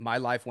my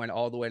life went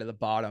all the way to the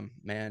bottom,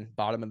 man,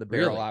 bottom of the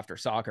barrel Really? after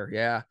soccer.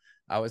 Yeah.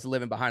 I was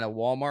living behind a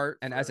Walmart.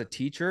 And as a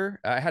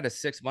teacher, I had a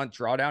 6 month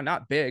drawdown,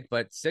 not big,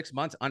 but 6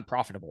 months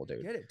unprofitable,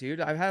 dude. Get it,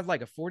 dude. I've had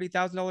like a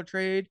 $40,000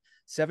 trade,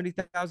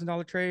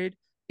 $70,000 trade,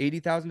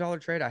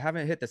 $80,000 trade. I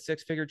haven't hit the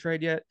six-figure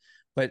trade yet,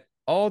 but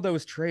all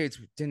those trades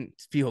didn't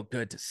feel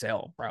good to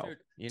sell, bro.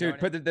 Dude,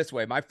 put it this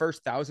way: my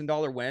first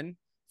 $1,000 win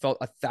felt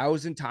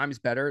 1,000 times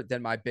better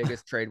than my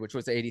biggest trade, which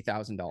was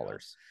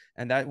 $80,000.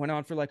 And that went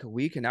on for like a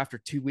week. And after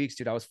 2 weeks,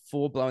 dude, I was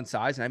full blown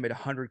size and I made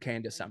 100K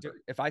in December.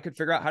 Dude, if I could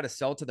figure out how to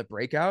sell to the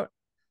breakout,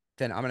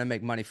 then I'm going to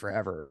make money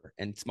forever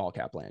in small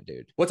cap land,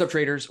 dude. What's up,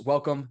 traders?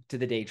 Welcome to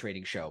the Day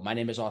Trading Show. My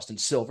name is Austin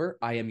Silver.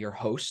 I am your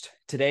host.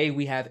 Today,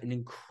 we have an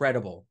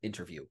incredible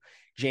interview.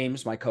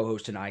 James, my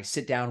co-host, and I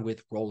sit down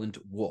with Roland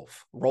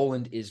Wolf.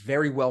 Roland is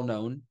very well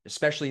known,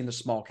 especially in the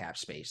small cap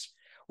space.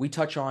 We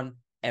touch on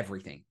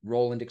everything.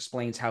 Roland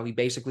explains how he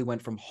basically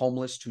went from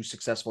homeless to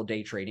successful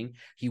day trading.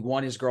 He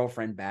won his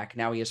girlfriend back.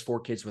 Now he has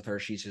 4 kids with her.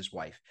 She's his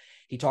wife.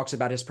 He talks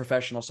about his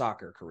professional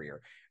soccer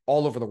career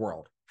all over the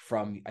world,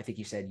 from, I think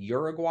he said,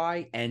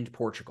 Uruguay and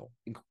Portugal.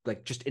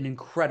 Like, just an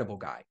incredible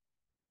guy.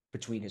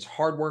 Between his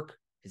hard work,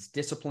 his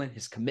discipline,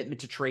 his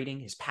commitment to trading,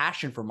 his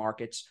passion for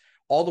markets,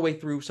 all the way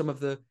through some of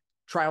the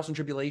trials and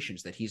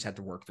tribulations that he's had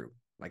to work through,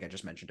 like I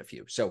just mentioned a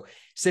few. So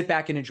sit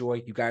back and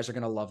enjoy. You guys are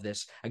going to love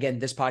this. Again,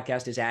 this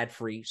podcast is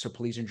ad-free, so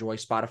please enjoy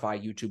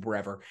Spotify, YouTube,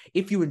 wherever.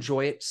 If you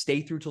enjoy it,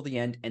 stay through till the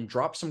end and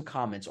drop some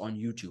comments on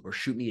YouTube or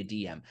shoot me a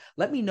DM.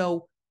 Let me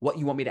know what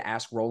you want me to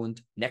ask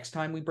Roland next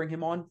time we bring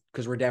him on,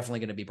 because we're definitely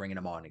going to be bringing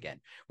him on again.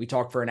 We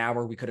talked for an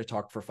hour. We could have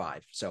talked for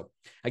 5. So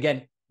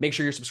again, make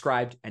sure you're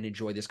subscribed and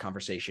enjoy this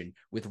conversation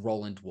with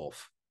Roland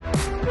Wolf.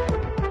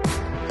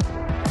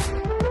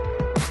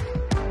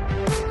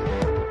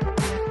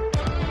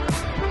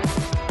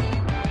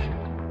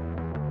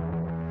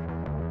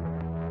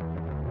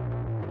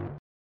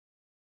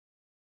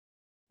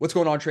 What's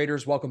going on,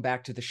 traders? Welcome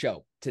back to the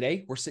show.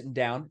 Today, we're sitting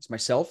down. It's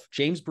myself,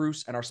 James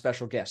Bruce, and our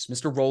special guest,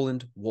 Mr.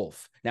 Roland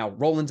Wolf. Now,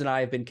 Roland and I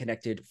have been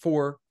connected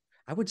for,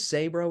 I would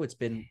say, bro, it's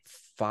been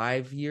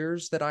 5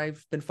 years that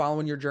I've been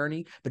following your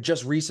journey. But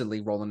just recently,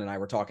 Roland and I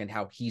were talking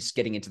how he's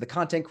getting into the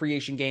content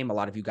creation game. A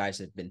lot of you guys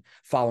have been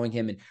following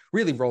him. And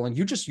really, Roland,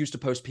 you just used to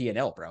post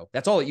P&L, bro.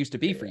 That's all it used to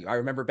be for you. I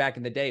remember back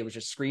in the day, it was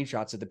just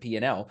screenshots of the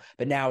P&L,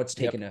 but now it's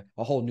taken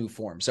a whole new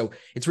form. So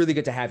it's really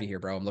good to have you here,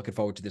 bro. I'm looking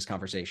forward to this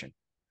conversation.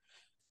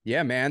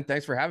 Yeah, man.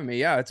 Thanks for having me.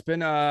 Yeah, it's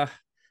been I'm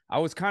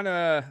kind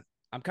of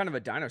a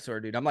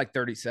dinosaur, dude. I'm like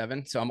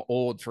 37, so I'm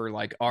old for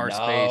like our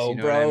space, you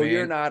know bro, what I mean?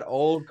 you're not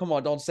old. Come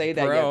on, don't say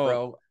that yet, Bro,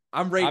 bro.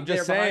 I'm right I'm there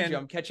just behind saying. you.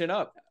 I'm catching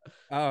up.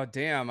 Oh,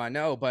 damn, I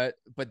know, but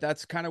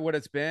that's kind of what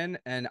it's been.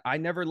 And I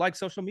never liked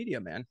social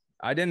media, man.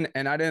 I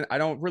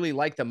don't really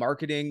like the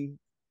marketing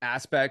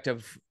aspect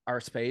of our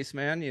space,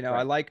 man. You know, I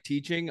Right. like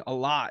teaching a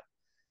lot.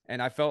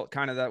 And I felt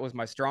kind of that was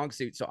my strong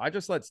suit. So I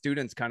just let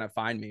students kind of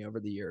find me over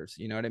the years.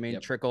 You know what I mean?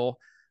 Yep. Trickle.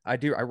 I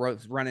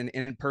was running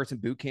in-person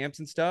boot camps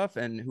and stuff.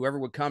 And whoever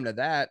would come to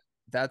that,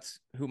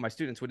 that's who my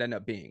students would end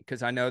up being.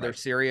 Cause I know they're Right.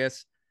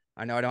 serious.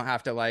 I know I don't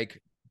have to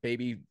like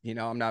baby, you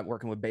know, I'm not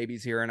working with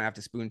babies here and I have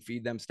to spoon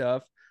feed them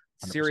stuff.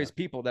 Serious 100%.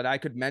 people that I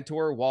could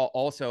mentor while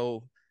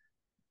also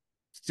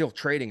still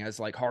trading as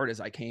like hard as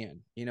I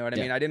can. You know what I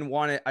Yeah. mean? I didn't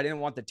want it. I didn't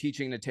want the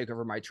teaching to take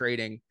over my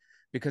trading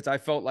because I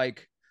felt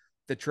like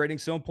the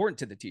trading's so important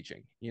to the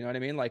teaching. You know what I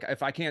mean? Like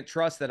if I can't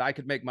trust that I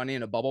could make money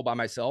in a bubble by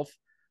myself,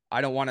 I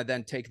don't want to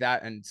then take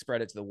that and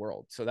spread it to the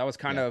world. So that was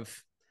kind Yeah.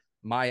 of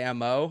my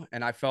MO.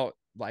 And I felt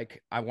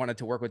like I wanted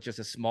to work with just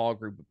a small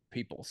group of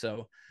people.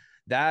 So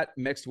that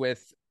mixed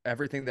with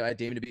everything that I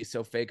deem to be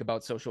so fake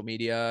about social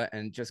media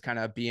and just kind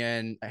of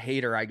being a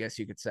hater, I guess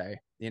you could say,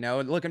 you know,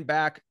 and looking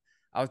back,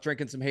 I was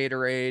drinking some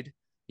haterade.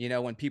 You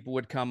know, when people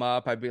would come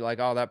up, I'd be like,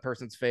 oh, that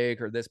person's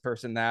fake or this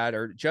person, that,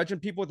 or judging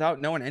people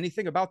without knowing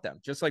anything about them,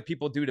 just like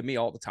people do to me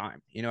all the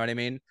time. You know what I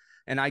mean?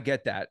 And I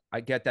get that.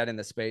 I get that in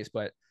the space,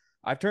 but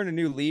I've turned a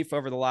new leaf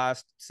over the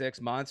last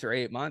 6 months or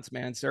 8 months,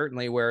 man,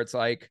 certainly, where it's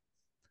like,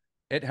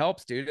 it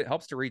helps, dude. It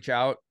helps to reach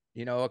out,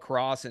 you know,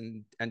 across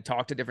and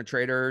talk to different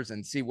traders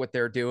and see what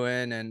they're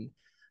doing. And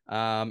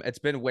it's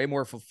been way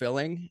more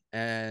fulfilling.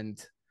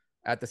 And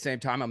at the same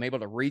time, I'm able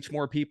to reach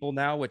more people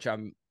now, which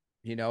I'm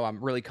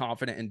really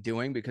confident in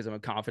doing because I'm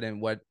confident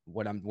in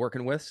what I'm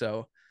working with.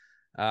 So,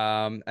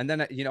 and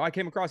then, you know, I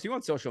came across you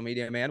on social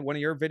media, man. One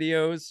of your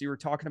videos, you were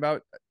talking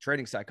about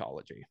trading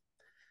psychology.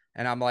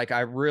 And I'm like,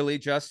 I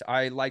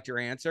liked your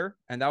answer.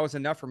 And that was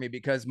enough for me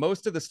because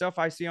most of the stuff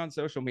I see on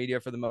social media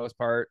for the most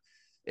part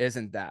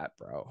isn't that,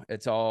 bro.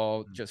 It's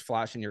all just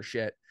flashing your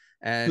shit.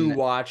 2 And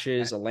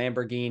watches, a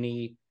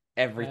Lamborghini,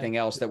 everything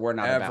else that we're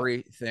not about.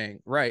 everything.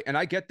 Right. And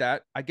I get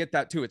that. I get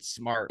that too. It's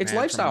smart, It's man. From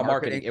a lifestyle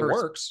marketing. marketing It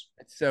works.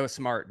 it's so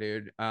smart,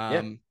 dude.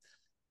 Yeah.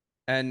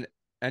 And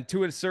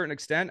to a certain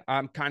extent,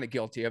 I'm kind of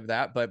guilty of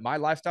that, but my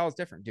lifestyle is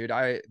different, dude.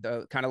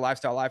 The kind of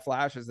lifestyle I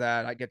flash is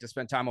that I get to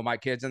spend time with my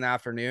kids in the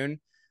afternoon.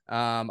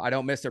 I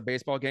don't miss their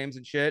baseball games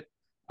and shit.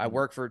 I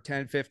work for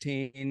 10,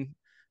 15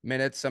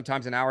 minutes,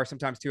 sometimes an hour,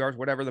 sometimes 2 hours,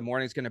 whatever the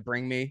morning's going to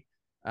bring me.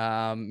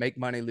 Make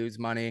money, lose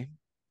money,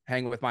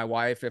 hang with my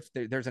wife if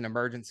there's an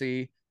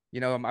emergency.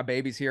 My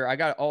baby's here. I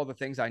got all the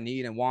things I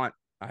need and want.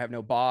 I have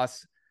no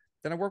boss.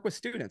 Then I work with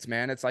students,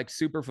 man. It's like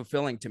super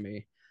fulfilling to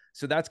me.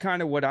 So that's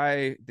kind of what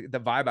the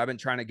vibe I've been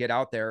trying to get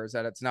out there, is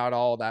that it's not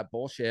all that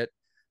bullshit.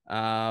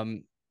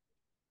 Um,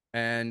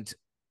 and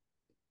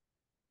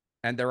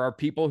there are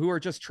people who are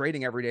just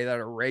trading every day that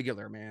are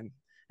regular, man.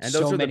 And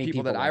those So are the many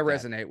people that people I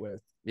like that. resonate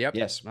with. Yep.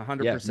 Yes.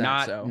 100%.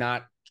 Not So,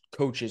 not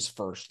coaches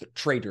first,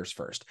 traders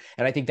first.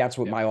 And I think that's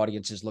what yep. my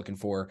audience is looking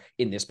for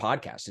in this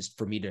podcast, is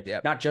for me to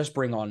Yep. not just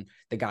bring on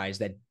the guys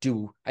that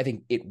do, I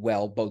think, it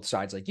well, both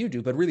sides like you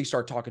do, but really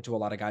start talking to a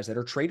lot of guys that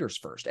are traders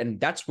first. And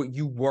that's what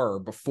you were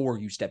before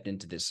you stepped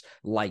into this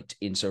light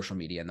in social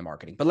media and the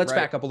marketing. But let's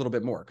back up a little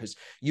bit more, because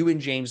you and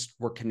James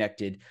were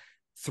connected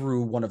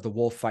through one of the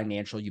Wolf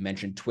Financial, you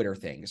mentioned Twitter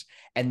things.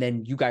 And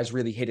then you guys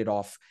really hit it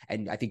off.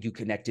 And I think you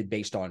connected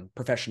based on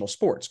professional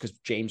sports, because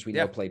James, we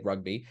know, played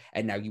rugby.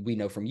 And now we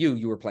know from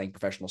you were playing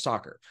professional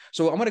soccer.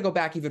 So I'm going to go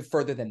back even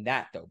further than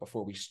that, though,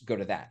 before we go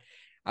to that.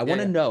 I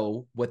want to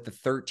know what the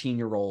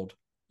 13-year-old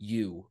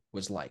you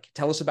was like.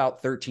 Tell us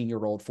about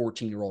 13-year-old,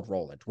 14-year-old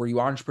Roland. Were you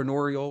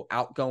entrepreneurial,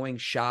 outgoing,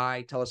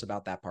 shy? Tell us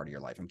about that part of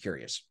your life. I'm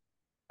curious.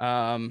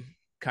 Kind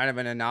of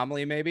an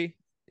anomaly, maybe.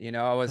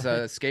 I was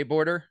a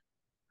skateboarder.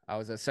 I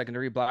was a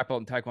secondary black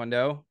belt in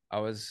Taekwondo. I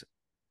was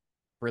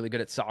really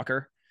good at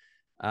soccer.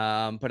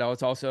 But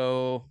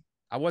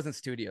I wasn't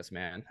studious,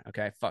 man.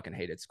 Okay. I fucking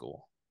hated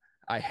school.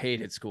 I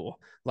hated school.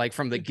 Like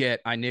from the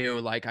get, I knew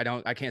like,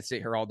 I can't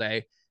sit here all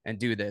day and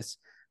do this.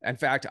 In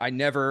fact,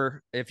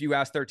 if you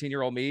ask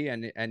 13-year-old me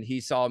and he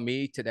saw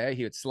me today,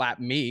 he would slap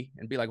me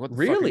and be like, what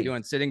the fuck are you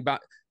doing sitting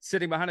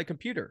behind a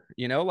computer?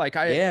 I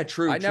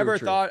never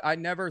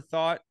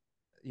thought,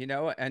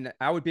 and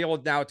I would be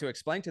able now to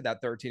explain to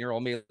that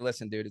 13-year-old me,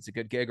 listen, dude, it's a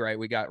good gig, right?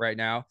 We got right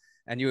now.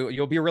 And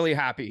you'll be really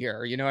happy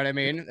here. You know what I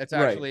mean? It's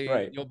actually,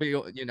 you'll be,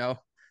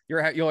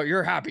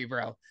 you're happy,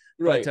 bro.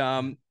 Right.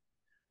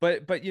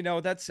 But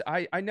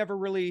I never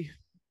really,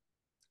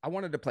 I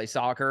wanted to play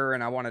soccer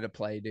and I wanted to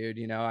play,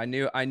 dude. I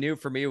knew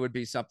for me it would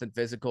be something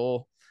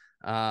physical,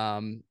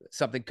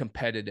 something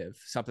competitive,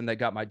 something that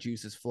got my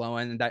juices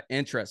flowing and that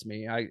interests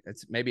me.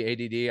 It's maybe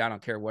ADD. I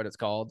don't care what it's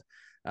called.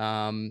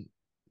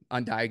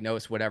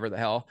 Undiagnosed, whatever the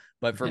hell.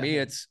 But for me,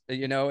 it's,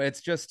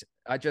 it's just,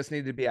 I just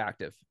need to be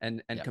active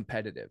and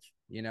competitive,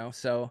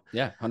 so.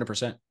 Yeah,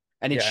 100%.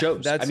 And it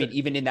shows. I mean,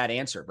 even in that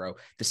answer, bro,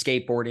 the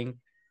skateboarding,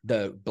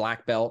 the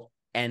black belt,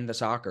 and the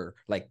soccer,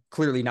 like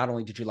clearly not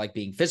only did you like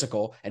being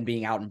physical and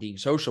being out and being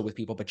social with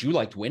people, but you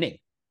liked winning.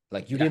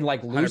 Like you didn't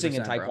like losing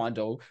in Taekwondo,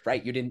 bro.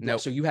 Right? You didn't. Nope.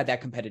 So you had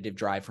that competitive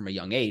drive from a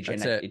young age, and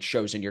it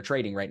shows in your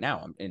trading right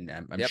now. And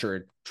I'm sure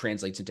it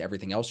translates into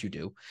everything else you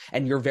do.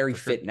 And you're very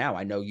fit now.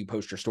 I know you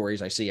post your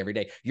stories. I see every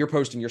day. You're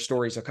posting your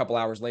stories a couple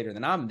hours later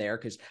than I'm there,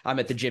 because I'm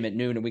at the gym at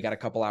noon and we got a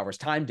couple hours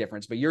time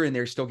difference. But you're in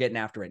there still getting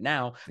after it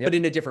now, but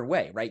in a different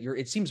way, right?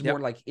 It seems more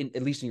like,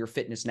 at least in your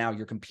fitness now,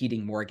 you're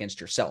competing more against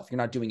yourself. You're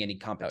not doing any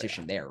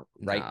competition there,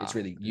 right? Nah. It's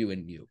really you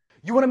and you.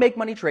 You want to make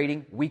money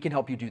trading? We can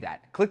help you do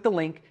that. Click the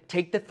link,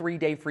 take the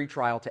 3-day free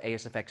trial to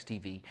ASFX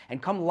TV,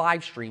 and come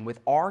live stream with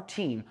our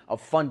team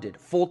of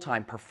funded,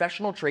 full-time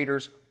professional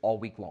traders all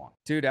week long.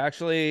 Dude,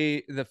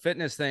 actually, the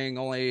fitness thing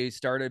only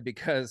started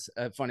because,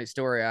 a funny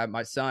story, I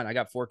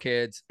got 4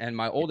 kids, and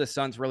my oldest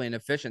son's really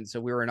inefficient.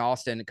 So we were in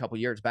Austin a couple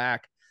years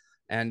back,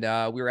 and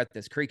we were at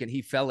this creek, and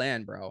he fell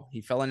in, bro. He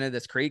fell into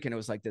this creek, and it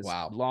was like this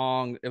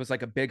it was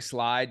like a big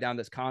slide down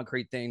this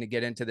concrete thing to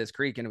get into this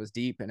creek, and it was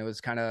deep, and it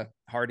was kind of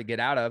hard to get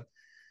out of.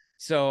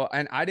 So,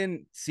 and I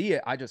didn't see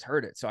it. I just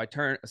heard it. So I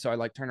turn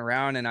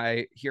around and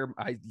I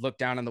look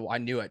down I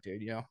knew it,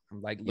 dude.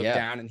 I'm like, look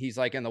down and he's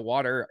like in the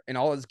water in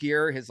all his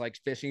gear, his like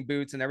fishing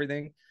boots and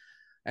everything.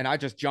 And I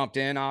just jumped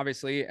in,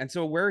 obviously. And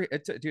so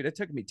it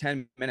took me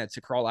 10 minutes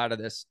to crawl out of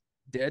this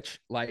ditch.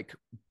 Like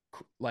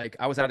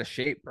I was out of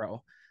shape,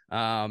 bro.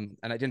 And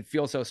I didn't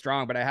feel so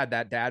strong, but I had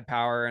that dad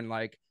power. And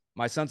like,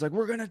 my son's like,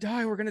 we're going to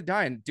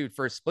die. And dude,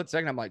 for a split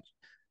second, I'm like,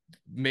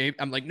 maybe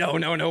I'm like, no,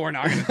 we're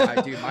not gonna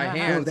die, dude. My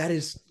hands, bro, that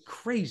is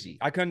crazy.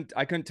 I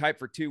couldn't type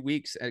for 2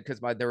 weeks because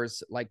there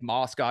was like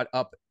moss got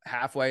up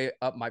halfway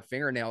up my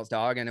fingernails,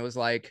 dog, and it was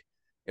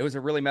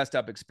a really messed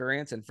up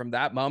experience. And from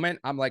that moment,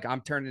 I'm like,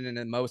 I'm turning into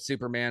the most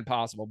Superman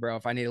possible, bro.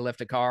 If I need to lift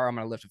a car, I'm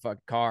gonna lift a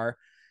fucking car.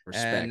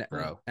 Respect,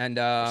 bro. And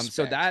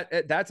so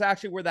that's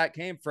actually where that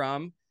came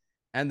from.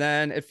 And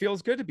then it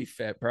feels good to be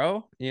fit,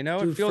 bro. Dude,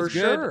 it feels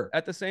good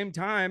at the same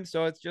time.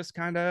 So it's just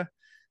kind of,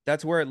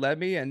 that's where it led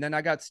me. And then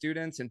I got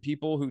students and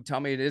people who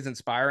tell me it is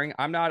inspiring.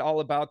 I'm not all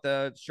about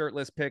the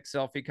shirtless pic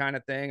selfie kind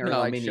of thing or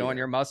showing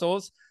your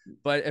muscles.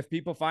 But if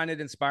people find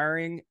it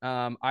inspiring,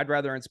 I'd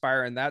rather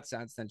inspire in that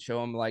sense than show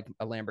them like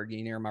a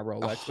Lamborghini or my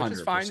Rolex, 100%. Which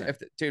is fine.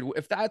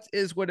 If that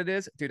is what it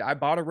is, dude, I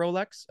bought a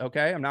Rolex.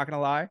 Okay. I'm not going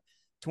to lie.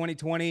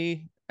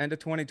 2020, end of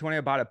 2020,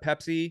 I bought a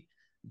Pepsi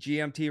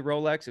GMT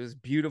Rolex. It was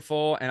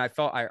beautiful. And I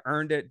felt I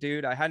earned it,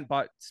 dude. I hadn't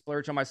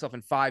splurged on myself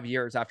in 5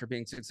 years after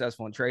being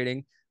successful in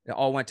trading. It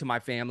all went to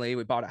my family.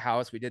 We bought a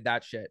house. We did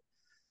that shit.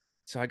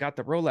 So I got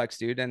the Rolex,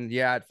 dude. And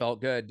yeah, it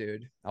felt good,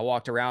 dude. I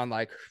walked around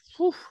like,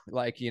 whew,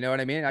 like, you know what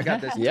I mean? I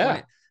got this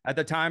At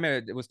the time,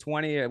 it was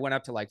 20. It went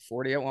up to like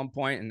 40 at one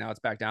point, and now it's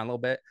back down a little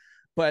bit.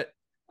 But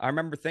I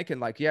remember thinking,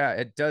 like, yeah,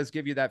 it does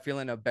give you that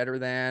feeling of better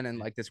than and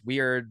like this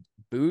weird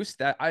boost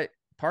that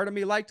part of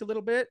me liked a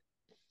little bit,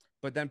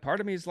 but then part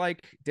of me is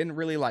like, didn't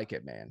really like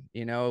it, man.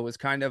 It was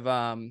kind of,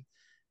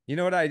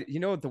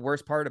 what the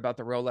worst part about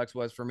the Rolex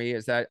was for me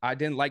is that I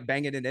didn't like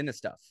banging it into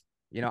stuff.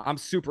 I'm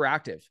super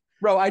active.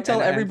 Bro, I tell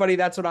And everybody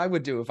that's what I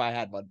would do if I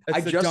had one. I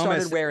it's the just started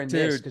dumbest, wearing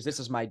this dude. because this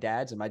is my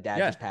dad's, and my dad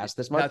Yeah, just passed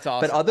this month. that's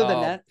But awesome. other than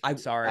Oh, that,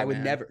 sorry, I would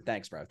man. never.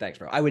 Thanks, bro. Thanks,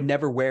 bro. I would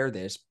never wear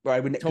this, or I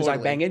would because I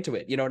bang Totally. into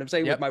it. You know what I'm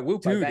saying? Yep. With my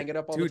Whoop, I Dude, bang it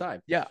up all the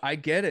time. yeah, I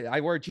get it. I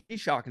wear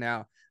G-Shock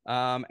now.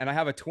 And I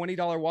have a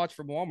 $20 watch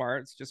from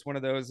Walmart. It's just one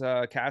of those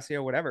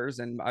Casio whatevers,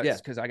 and Yeah.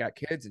 it's because I got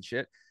kids and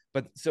shit.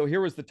 But so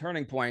here was the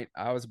turning point.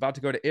 I was about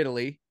to go to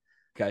Italy.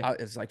 Okay.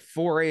 It's like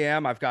 4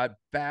 a.m. I've got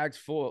bags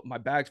full. My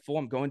bag's full.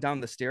 I'm going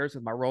down the stairs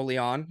with my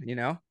rollie on,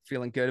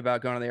 feeling good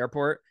about going to the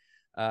airport,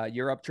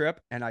 Europe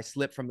trip. And I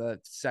slipped from the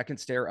second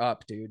stair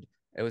up, dude.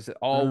 It was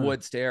all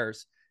wood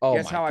stairs. Oh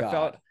Guess my how I God.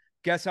 felt?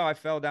 Guess how I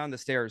fell down the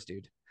stairs,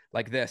 dude?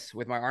 Like this,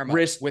 with my arm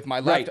Wrist, up, with my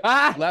right.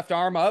 left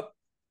arm up,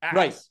 ass,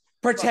 right.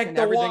 Protect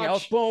the everything watch.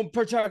 else. Boom,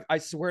 protect. I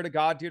swear to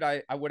God, dude,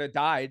 I would have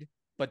died,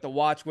 but the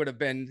watch would have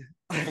been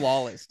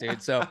flawless,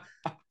 dude. So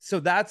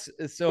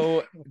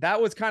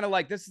that was kind of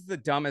like, this is the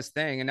dumbest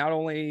thing. And not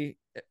only,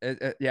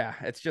 yeah,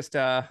 it's just,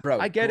 Bro,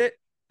 I get it,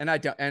 and I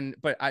don't,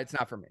 but it's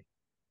not for me.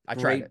 I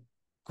tried it.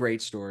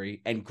 Great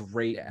story and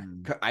great. Yeah.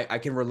 I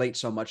can relate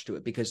so much to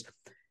it because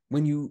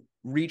when you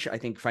reach, I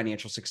think,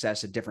 financial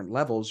success at different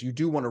levels, you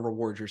do want to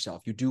reward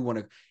yourself. You do want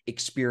to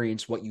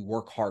experience what you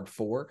work hard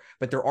for.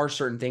 But there are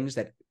certain things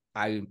that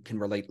I can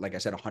relate, like I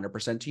said,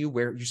 100% to you,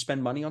 where you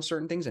spend money on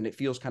certain things and it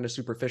feels kind of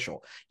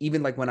superficial.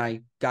 Even like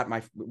when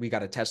we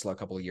got a Tesla a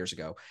couple of years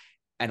ago.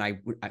 And I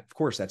of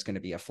course, that's going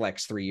to be a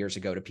flex 3 years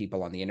ago to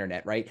people on the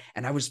internet, right?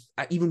 And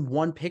even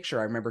one picture,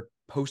 I remember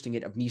posting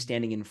it of me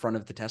standing in front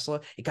of the Tesla.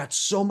 It got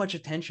so much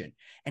attention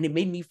and it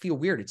made me feel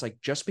weird. It's like,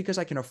 just because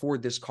I can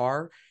afford this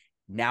car,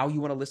 now you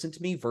want to listen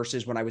to me,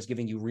 versus when I was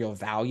giving you real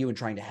value and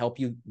trying to help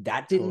you,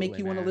 that didn't make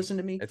you want to listen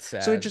to me. It's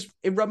sad. So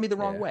it rubbed me the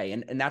wrong way.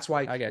 And that's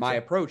why my you.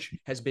 approach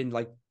has been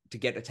like to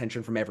get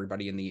attention from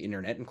everybody in the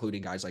internet,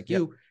 including guys like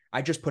you.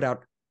 I just put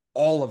out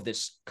all of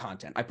this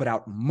content. I put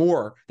out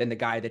more than the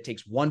guy that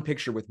takes one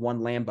picture with one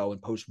Lambo and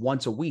posts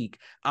once a week.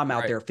 I'm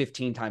out there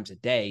 15 times a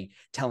day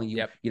telling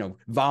you,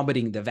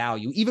 vomiting the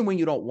value, even when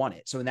you don't want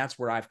it. So, and that's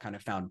where I've kind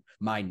of found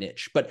my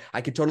niche, but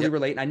I could totally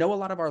relate. And I know a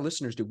lot of our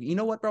listeners do. You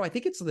know what, bro? I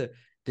think it's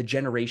the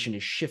generation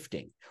is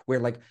shifting where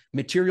like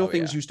material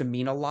things used to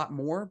mean a lot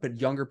more, but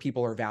younger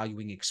people are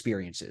valuing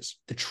experiences.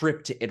 The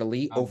trip to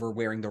Italy over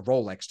wearing the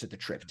Rolex to the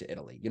trip to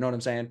Italy. You know what I'm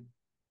saying?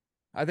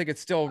 I think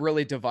it's still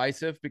really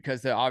divisive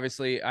because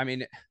obviously, I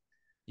mean,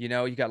 you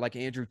got like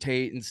Andrew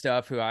Tate and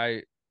stuff, who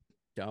I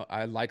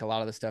like a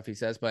lot of the stuff he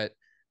says, but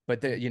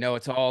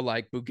it's all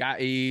like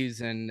Bugattis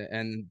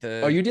and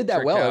the. Oh, you did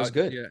that well. That was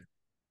good. Yeah.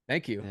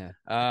 Thank you. Yeah.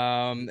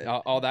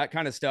 All that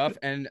kind of stuff.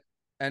 And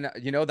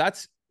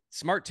that's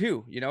smart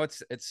too.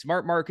 It's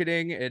smart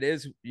marketing. It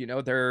is,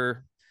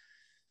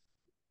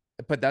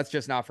 but that's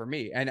just not for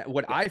me. And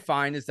what I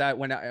find is that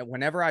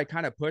whenever I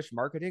kind of push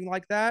marketing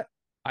like that,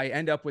 I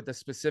end up with a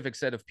specific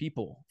set of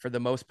people for the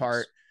most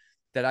part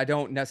that I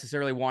don't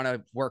necessarily want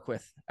to work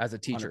with as a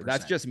teacher. 100%.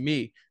 That's just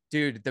me,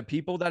 dude. The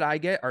people that I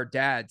get are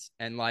dads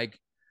and like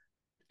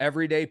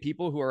everyday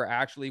people who are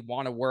actually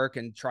want to work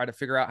and try to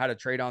figure out how to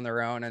trade on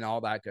their own and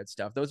all that good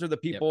stuff. Those are the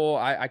people.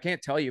 I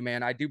can't tell you,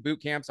 man. I do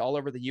boot camps all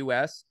over the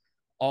US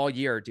all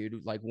year,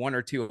 dude, like 1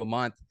 or 2 a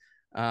month.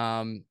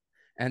 And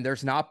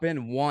there's not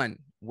been one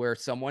where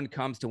someone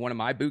comes to one of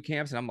my boot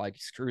camps and I'm like,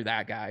 screw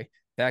that guy.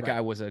 That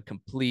guy was a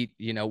complete,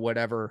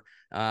 whatever.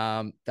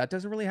 That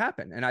doesn't really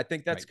happen. And I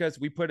think that's because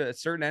we put a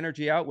certain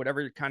energy out,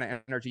 whatever kind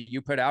of energy you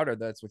put out, or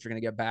that's what you're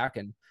going to get back.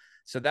 And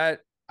so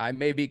that I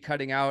may be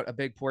cutting out a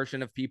big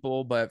portion of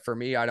people, but for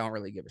me, I don't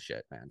really give a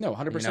shit, man. No,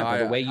 100%.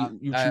 The way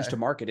you choose to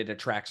market it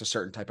attracts a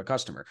certain type of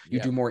customer. You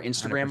do more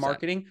Instagram 100%.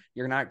 Marketing,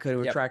 you're not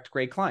going to attract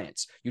great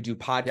clients. You do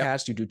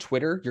podcasts, you do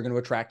Twitter, you're going to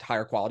attract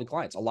higher quality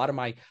clients. A lot of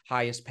my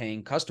highest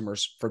paying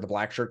customers for the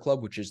Black Shirt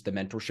Club, which is the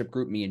mentorship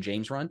group me and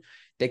James run,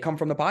 they come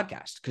from the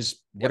podcast because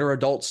what are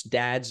adults,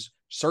 dads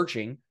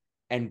searching?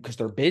 And because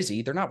they're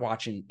busy, they're not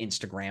watching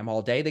Instagram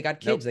all day. They got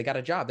kids, they got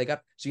a job,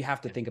 so you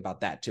have to think about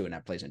that too. And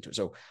that plays into it.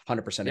 So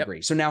 100%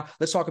 agree. So now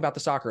let's talk about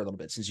the soccer a little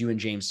bit, since you and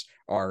James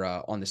are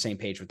on the same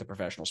page with the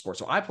professional sport.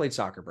 So I played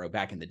soccer, bro,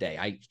 back in the day.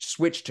 I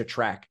switched to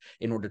track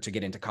in order to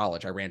get into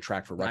college. I ran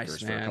track for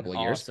Rutgers for a couple of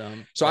years.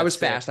 So I was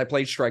fast. I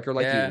played striker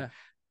like you.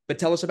 But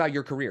tell us about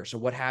your career. So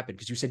what happened?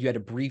 Because you said you had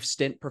a brief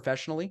stint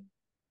professionally.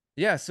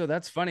 Yeah, so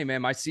that's funny,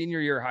 man. My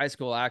senior year of high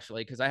school,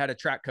 actually, because I had a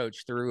track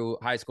coach through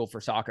high school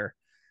for soccer.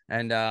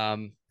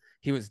 And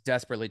he was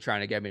desperately trying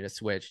to get me to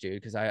switch, dude,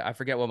 because I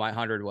forget what my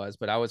 100 was,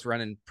 but I was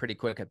running pretty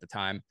quick at the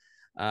time.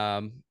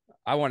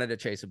 I wanted to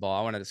chase a ball.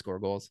 I wanted to score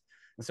goals.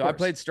 So I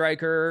played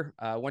striker,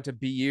 went to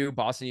BU,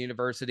 Boston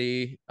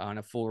University, on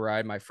a full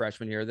ride my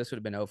freshman year. This would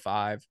have been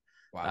 05.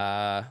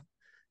 Wow.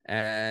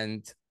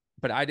 And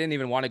but I didn't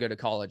even want to go to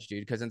college,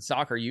 dude, because in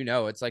soccer,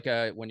 it's like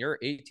when you're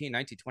 18,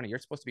 19, 20, you're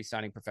supposed to be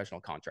signing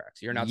professional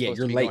contracts. You're not Yeah, supposed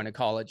to you're be going to late.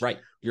 college. Right.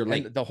 You're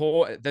And late. the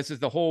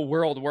whole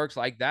world works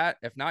like that.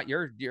 If not,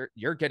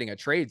 you're getting a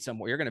trade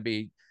somewhere. You're going to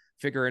be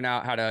figuring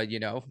out how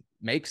to,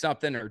 make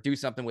something or do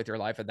something with your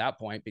life at that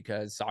point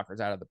because soccer's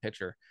out of the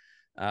picture.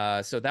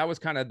 So that was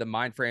kind of the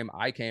mind frame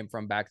I came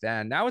from back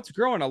then. Now it's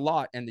growing a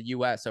lot in the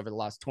US over the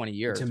last 20 It's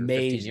years or 15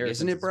 amazing, years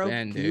isn't since it, it's bro?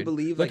 been, Can you dude.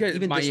 believe, Look like, at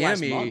even this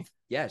last Miami. month?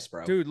 Yes,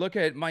 bro. Dude, look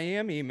at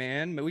Miami,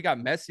 man. We got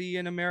Messi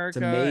in It's America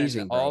and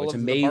amazing, bro. all It's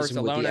of the amazing what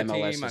the Barcelona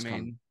MLS team. I has come.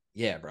 mean,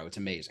 Yeah, bro. It's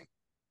amazing.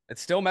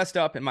 it's still messed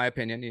up in my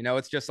opinion.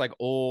 It's just like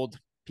old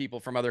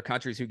people from other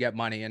countries who get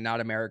money and not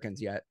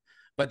Americans yet.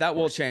 But that Of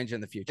will course. change in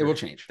the It will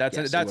future. change. That's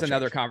Yes, it that's will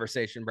another change.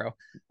 conversation, bro.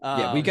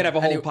 Yeah, we could have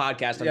a whole Anyway,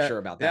 podcast, I'm yeah, sure,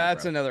 about that,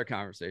 that's bro. another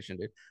conversation,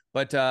 dude.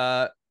 But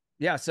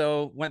yeah,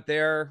 so went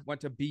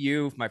to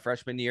BU my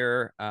freshman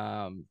year.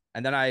 And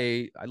then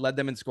I led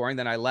them in scoring.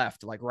 Then I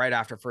left like right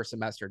after first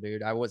semester,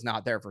 dude. I was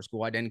not there for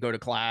school. I didn't go to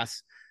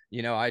class.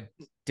 I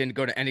didn't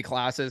go to any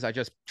classes. I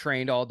just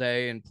trained all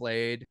day and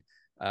played.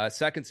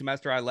 Second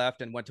semester, I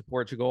left and went to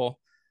Portugal.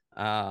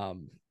 A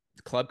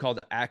club called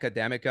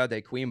Académica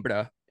de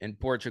Coimbra in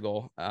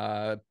Portugal.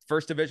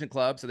 First division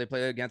club. So they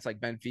play against like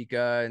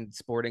Benfica and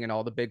Sporting and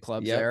all the big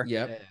clubs Yep. there.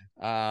 Yep.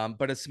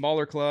 But a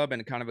smaller club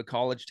and kind of a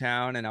college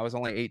town. And I was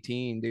only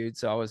 18, dude.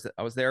 So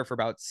I was there for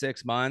about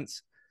 6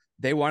 months.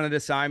 They wanted to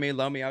sign me,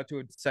 loan me out to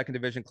a second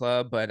division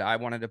club, but I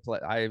wanted to play.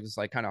 I was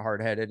like kind of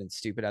hard headed and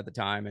stupid at the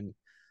time. And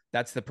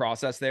that's the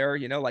process there,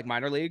 like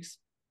minor leagues.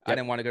 I Yep.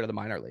 didn't want to go to the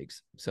minor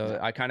leagues. So No.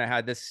 I kind of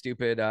had this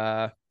stupid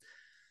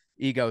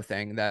ego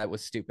thing that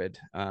was stupid.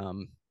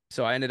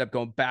 So I ended up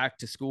going back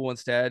to school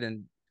instead.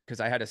 And because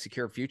I had a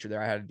secure future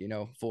there, I had,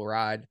 full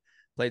ride,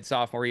 played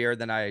sophomore year.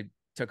 Then I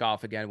took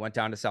off again, went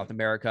down to South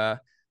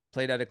America,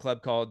 played at a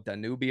club called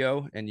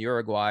Danubio in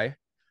Uruguay.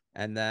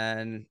 And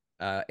then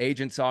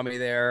agent saw me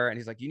there and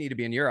he's like, you need to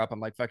be in Europe. I'm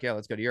like, fuck yeah,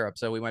 let's go to Europe.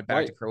 So we went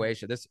back to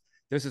Croatia. This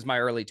is my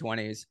early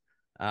 20s.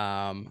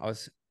 I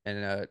was in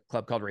a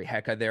club called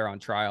Rijeka there on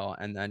trial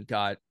and then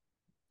got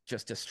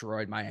just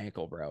destroyed my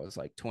ankle, bro. I was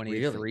like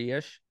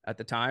 23-ish at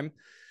the time.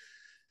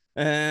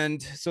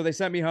 And so they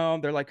sent me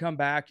home. They're like, come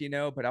back,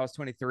 but I was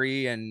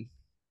 23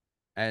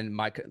 and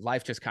my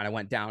life just kind of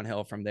went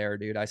downhill from there,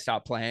 dude. I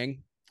stopped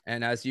playing.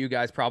 And as you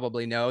guys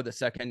probably know, the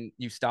second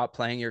you stop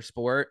playing your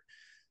sport,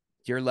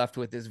 you're left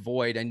with this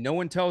void and no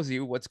one tells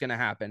you what's going to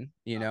happen.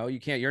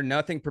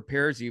 Nothing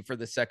prepares you for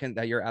the second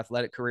that your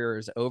athletic career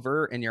is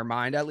over in your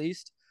mind, at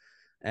least.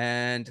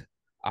 And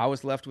I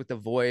was left with the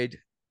void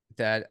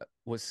that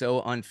was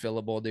so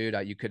unfillable, dude,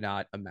 that you could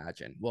not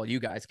imagine. Well, you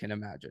guys can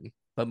imagine,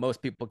 but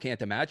most people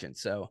can't imagine.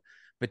 So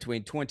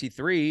between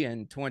 23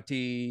 and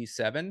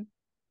 27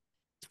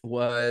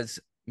 was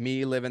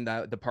me living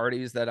the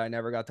parties that I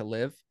never got to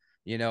live.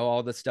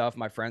 All the stuff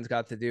my friends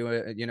got to do,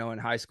 in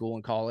high school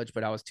and college,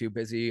 but I was too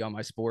busy on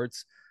my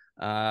sports.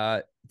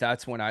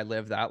 That's when I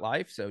lived that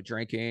life. So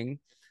drinking,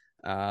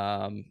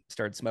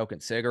 started smoking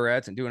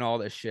cigarettes and doing all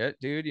this shit,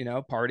 dude,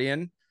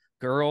 partying,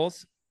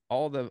 girls,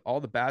 all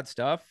the bad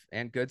stuff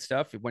and good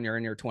stuff when you're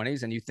in your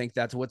 20s and you think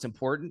that's what's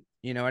important.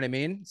 You know what I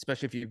mean?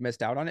 Especially if you've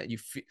missed out on it.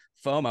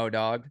 FOMO,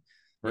 dog,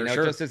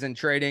 sure. Just as in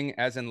trading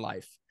as in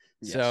life.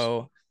 Yes.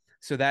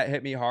 So that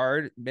hit me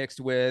hard,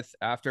 mixed with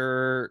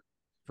after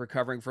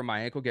recovering from my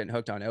ankle, getting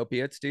hooked on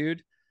opiates,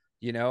 dude.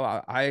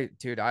 My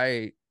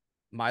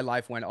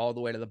life went all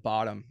the way to the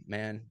bottom,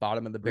 man,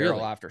 bottom of the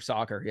barrel after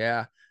soccer.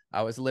 Yeah.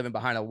 I was living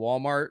behind a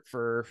Walmart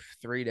for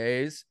 3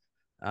 days.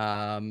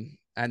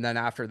 And then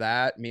after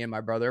that, me and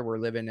my brother were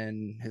living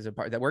in his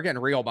apartment. We're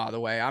getting real, by the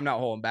way. I'm not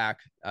holding back.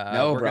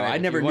 No, bro. I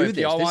never knew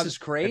this. This is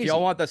crazy. If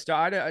y'all want the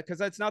story, because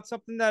it's not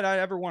something that I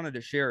ever wanted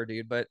to share,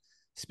 dude. But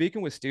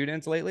speaking with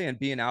students lately and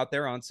being out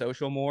there on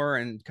social more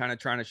and kind of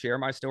trying to share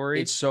my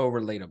story, it's so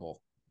relatable.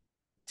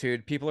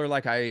 Dude, people are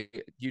like,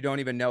 you don't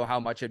even know how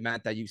much it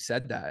meant that you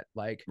said that,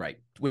 like, right,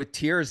 with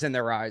tears in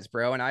their eyes,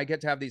 bro. And I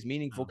get to have these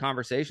meaningful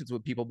conversations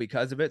with people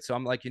because of it. So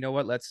I'm like, you know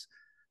what?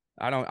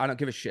 I don't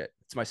give a shit.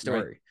 It's my story.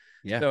 Right.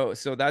 Yeah.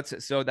 So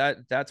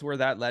that's where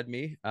that led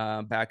me,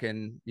 back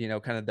in,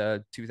 kind of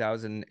the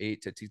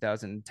 2008 to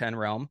 2010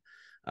 realm,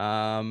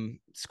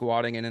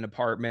 squatting in an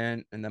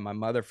apartment. And then my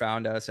mother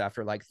found us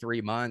after like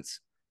 3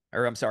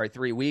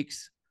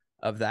 weeks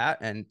of that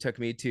and took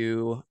me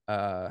to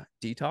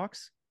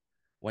detox.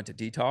 Went to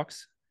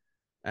detox,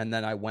 and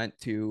then I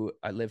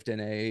lived in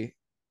a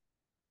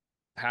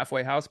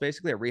halfway house,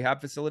 basically a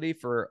rehab facility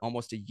for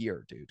almost a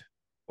year, dude.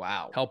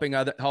 Wow. Helping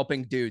other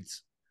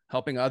dudes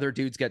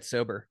get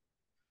sober.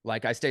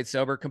 Like I stayed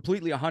sober,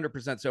 completely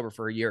 100% sober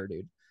for a year,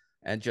 dude.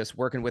 And just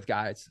working with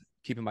guys,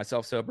 keeping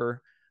myself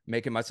sober,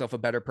 making myself a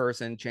better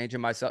person,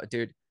 changing myself,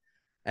 dude.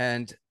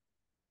 And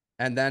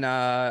then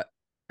I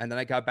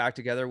got back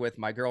together with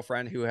my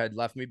girlfriend who had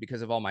left me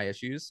because of all my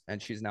issues, and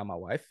she's now my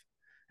wife.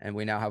 And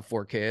we now have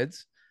 4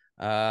 kids.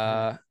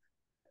 And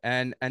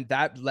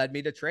that led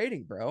me to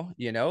trading, bro.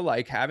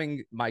 Like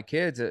having my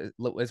kids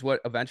is what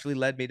eventually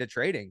led me to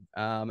trading.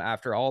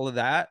 After all of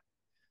that,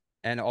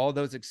 And all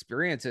those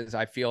experiences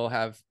I feel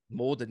have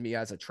molded me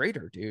as a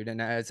trader, dude,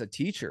 and as a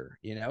teacher,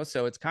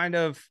 so it's kind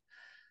of,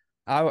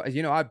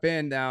 I've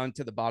been down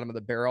to the bottom of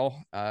the barrel.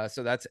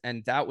 So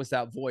that was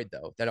that void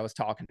though, that I was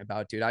talking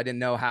about, dude. I didn't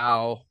know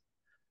how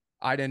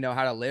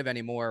to live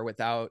anymore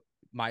without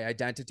my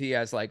identity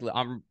as like,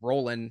 I'm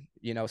Roland,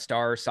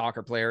 star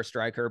soccer player,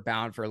 striker,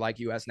 bound for like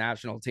US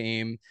national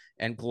team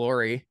and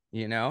glory,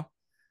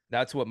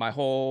 that's what my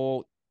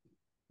whole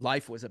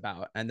life was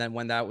about. And then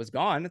when that was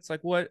gone, it's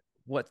like, what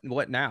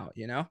now,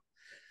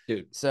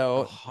 Dude,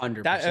 So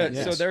 100%.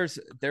 so Yes.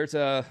 there's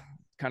a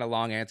kind of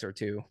long answer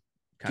to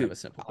kind of Dude, a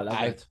simple I question.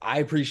 love it. I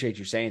appreciate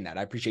you saying that.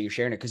 I appreciate you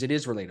sharing it because it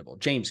is relatable.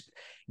 James,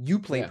 you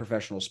played Yeah.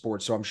 professional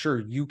sports, so I'm sure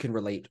you can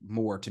relate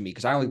more to me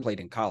because I only played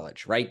in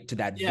college, right? To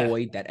that Yeah.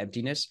 void, that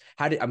emptiness.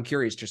 I'm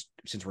curious, just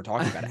since we're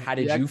talking about it, how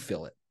did Yeah. you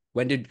fill it?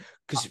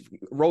 Because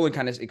Roland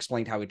kind of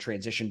explained how he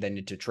transitioned then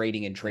into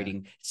trading, and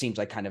trading seems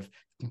like kind of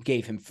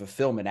gave him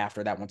fulfillment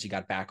after that once he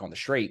got back on the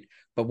straight.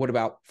 But what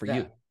about for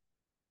you?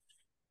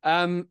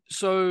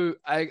 So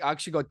I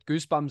actually got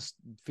goosebumps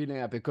feeling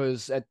that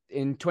because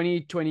in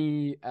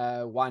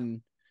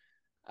 2021,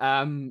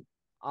 I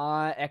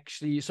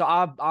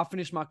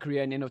finished my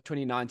career in the end of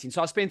 2019.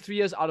 So I spent 3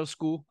 years out of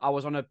school. I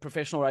was on a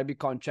professional rugby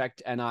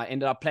contract, and I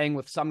ended up playing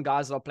with some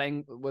guys that are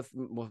playing with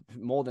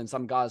more than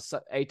some guys,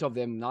 8 of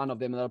them, 9 of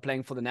them that are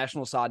playing for the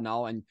national side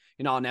now. And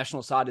our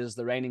national side is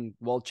the reigning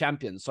world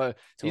champions. So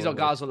these are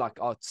guys who are like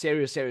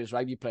serious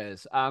rugby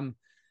players.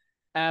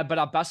 But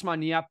I bust my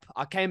knee up.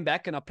 I came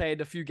back and I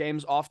played a few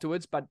games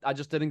afterwards, but I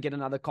just didn't get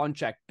another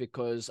contract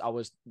because I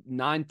was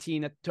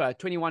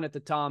 21 at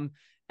the time.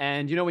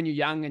 And when you're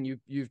young and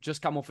you've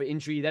just come off an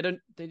injury,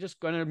 they're just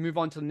going to move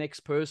on to the next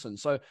person.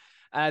 So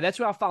that's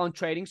where I found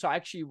trading. So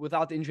actually,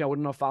 without the injury, I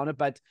wouldn't have found it.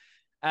 But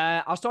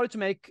I started to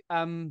make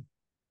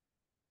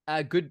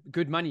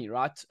good money,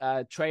 right?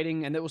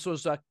 Trading, and it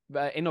was like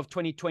end of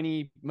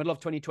 2020, middle of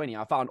 2020.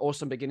 I found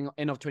awesome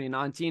end of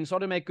 2019.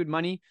 Started to make good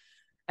money.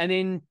 And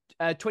then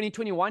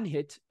 2021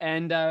 hit,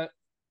 and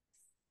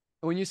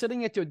when you're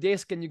sitting at your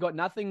desk and you got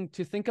nothing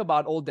to think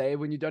about all day,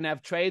 when you don't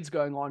have trades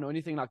going on or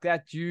anything like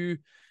that, you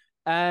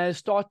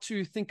start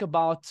to think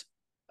about,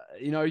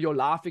 your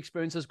life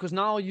experiences, because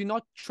now you're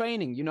not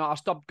training. I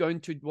stopped going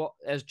to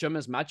as gym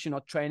as much. You're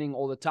not training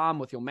all the time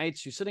with your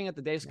mates. You're sitting at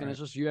the desk, right, and it's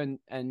just you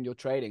and you're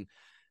trading.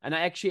 And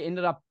I actually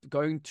ended up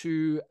going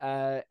to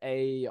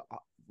a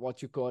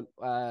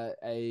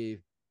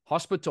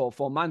hospital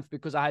for a month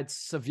because I had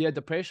severe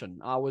depression.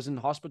 I was in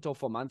hospital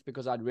for a month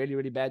because I had really,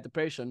 really bad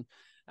depression.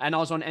 And I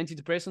was on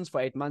antidepressants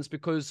for 8 months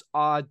because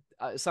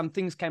some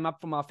things came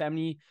up from my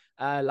family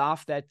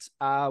life that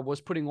I was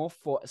putting off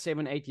for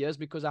 7-8 years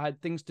because I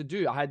had things to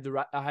do. I had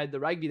the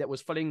rugby that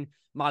was filling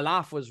my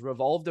life, was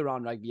revolved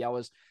around rugby. I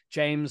was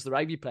James, the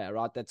rugby player,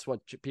 right? That's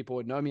what people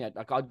would know me at.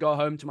 Like, I'd go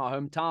home to my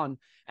hometown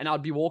and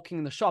I'd be walking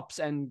in the shops,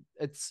 and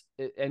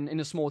in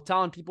a small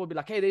town, people would be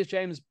like, "Hey, there's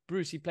James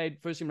Bruce. He played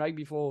first team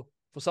rugby for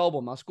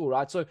Selborne, my school,"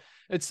 right? So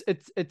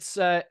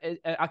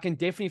I can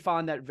definitely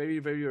find that very,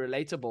 very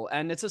relatable.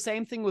 And it's the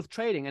same thing with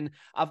trading. And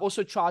I've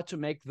also tried to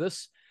make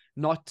this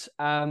not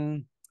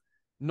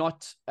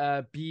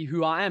be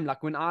who I am.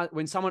 Like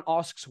when someone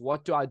asks,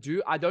 what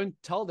do? I don't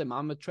tell them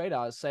I'm a trader.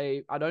 I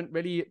say, I don't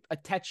really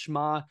attach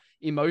my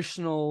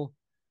emotional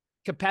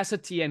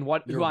capacity and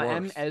who I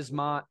am as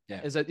my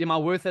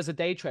worth as a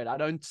day trader. I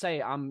don't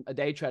say I'm a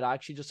day trader. I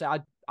actually just say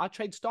I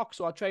trade stocks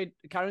or I trade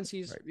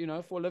currencies,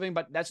 right, for a living,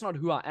 but that's not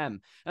who I am.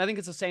 And I think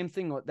it's the same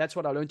thing. That's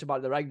what I learned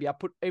about the rugby. I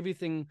put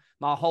everything,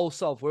 my whole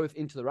self-worth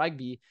into the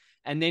rugby.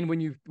 And then when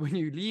you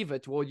leave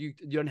it, well, you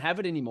don't have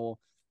it anymore.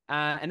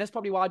 And that's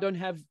probably why I don't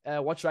have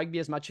watch rugby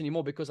as much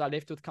anymore, because I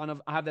left with I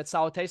have that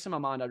sour taste in my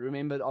mind. I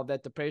remembered of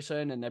that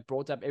depression, and that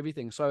brought up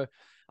everything. So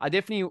I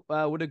definitely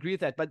would agree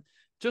with that. But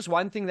just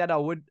one thing that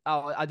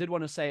I did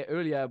want to say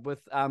earlier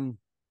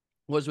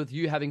was with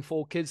you having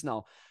 4 kids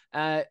now.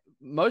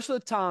 Most of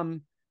the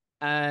time,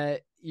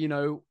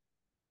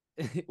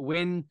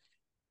 when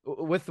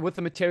with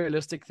the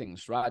materialistic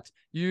things, right?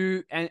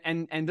 You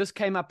and this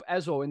came up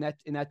as well in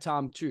that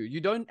time too. You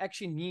don't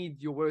actually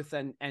need your worth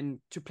and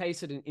to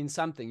place it in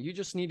something. You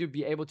just need to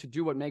be able to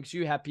do what makes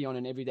you happy on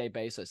an everyday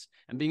basis.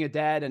 And being a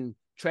dad and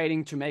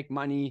trading to make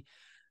money,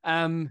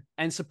 and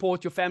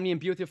support your family and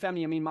be with your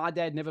family. I mean, my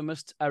dad never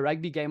missed a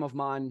rugby game of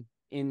mine.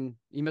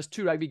 He missed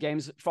 2 rugby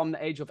games from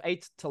the age of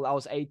 8 till I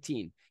was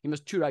 18. He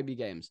missed 2 rugby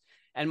games.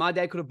 And my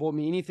dad could have bought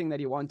me anything that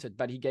he wanted,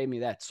 but he gave me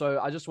that. So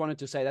I just wanted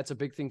to say that's a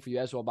big thing for you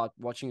as well, about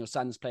watching your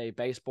sons play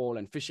baseball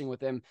and fishing with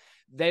them.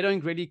 They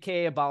don't really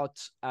care about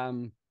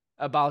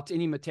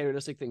any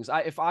materialistic things.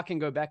 If I can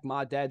go back,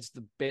 my dad's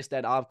the best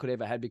dad I could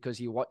ever had, because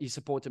he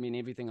supported me in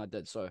everything I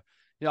did. So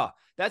yeah,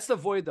 that's the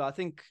void though. I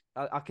think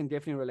I can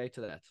definitely relate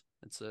to that.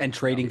 And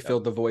trading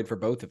filled the void for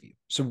both of you.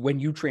 So when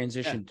you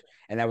transitioned,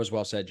 and that was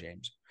well said,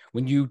 James,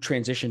 when you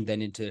transitioned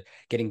then into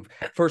getting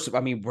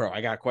bro,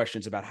 I got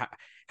questions about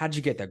how did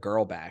you get the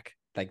girl back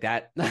like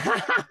that?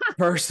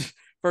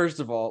 First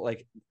of all,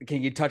 like,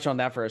 can you touch on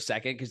that for a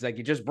second? Because like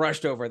you just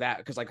brushed over that.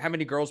 Because like, how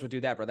many girls would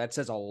do that, bro? That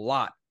says a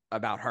lot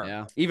about her.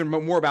 Yeah. Even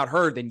more about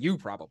her than you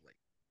probably.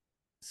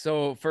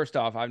 So first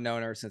off, I've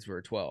known her since we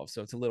were 12.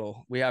 So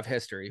we have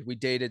history. We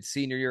dated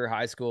senior year of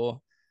high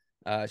school.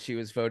 She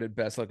was voted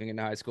best looking in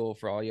high school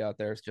for all you out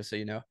there, just so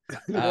you know.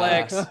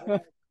 Flex.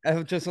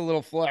 Just a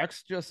little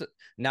flex,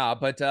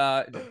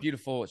 but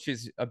beautiful.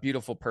 She's a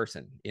beautiful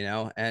person,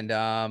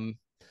 and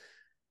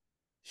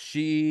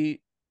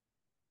she,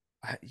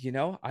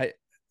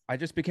 I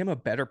just became a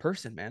better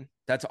person, man.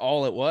 That's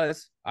all it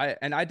was. I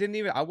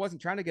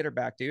wasn't trying to get her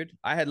back, dude.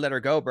 I had let her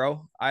go,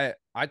 bro. I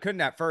couldn't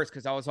at first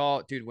because I was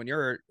all, dude, when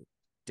you're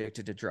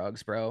addicted to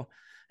drugs, bro,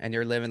 and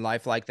you're living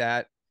life like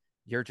that,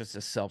 you're just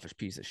a selfish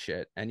piece of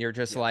shit. And you're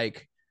just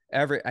like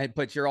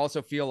but you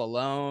also feel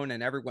alone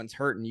and everyone's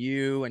hurting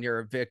you and you're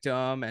a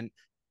victim and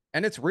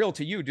it's real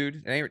to you,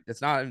 dude. It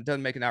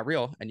doesn't make it not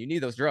real. And you need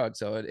those drugs.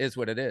 So it is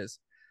what it is.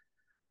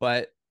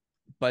 But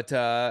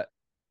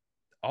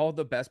all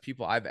the best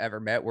people I've ever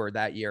met were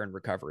that year in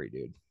recovery,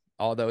 dude.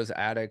 All those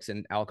addicts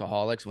and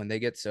alcoholics, when they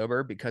get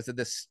sober, because of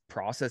this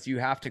process you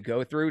have to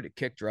go through to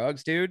kick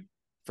drugs, dude,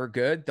 for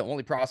good, the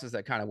only process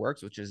that kind of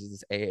works, which is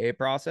this AA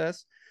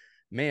process,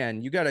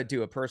 man, you got to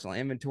do a personal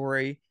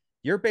inventory.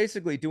 You're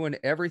basically doing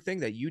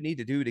everything that you need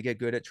to do to get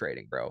good at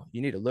trading, bro.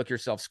 You need to look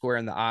yourself square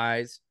in the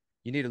eyes.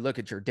 You need to look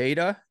at your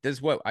data. This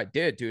is what I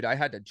did, dude. I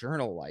had to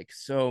journal like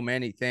so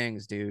many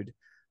things, dude.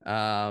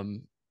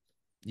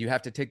 You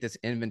have to take this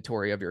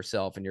inventory of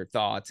yourself and your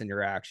thoughts and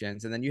your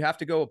actions. And then you have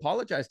to go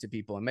apologize to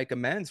people and make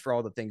amends for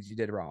all the things you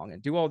did wrong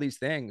and do all these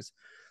things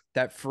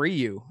that free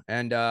you.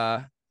 And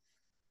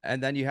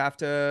then you have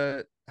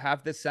to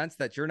have this sense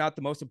that you're not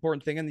the most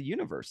important thing in the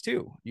universe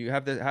too. You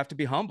have to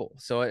be humble.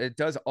 So it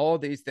does all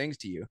these things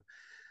to you.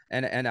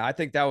 And I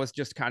think that was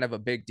just kind of a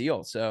big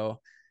deal. So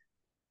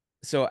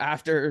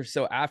after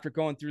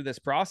going through this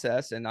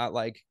process and not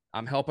like,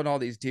 I'm helping all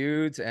these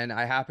dudes and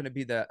I happen to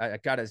be I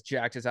got as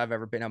jacked as I've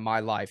ever been in my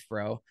life,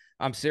 bro.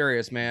 I'm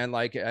serious, man.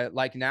 Like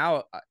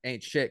now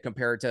ain't shit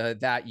compared to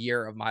that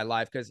year of my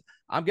life. Cause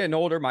I'm getting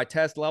older. My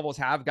test levels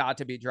have got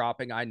to be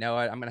dropping. I know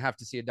it. I'm going to have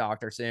to see a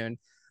doctor soon.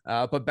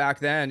 But back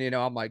then,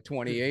 I'm like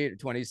 28 or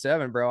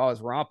 27, bro. I was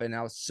romping.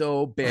 I was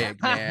so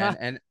big,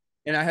 man.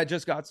 And I had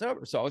just got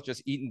sober. So I was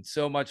just eating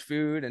so much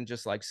food and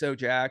just like so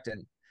jacked.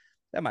 And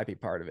that might be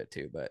part of it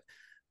too, but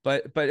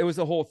it was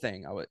the whole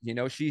thing.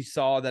 She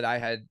saw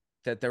that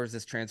there was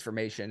this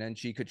transformation and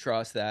she could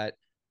trust that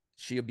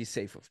she'll be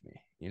safe with me.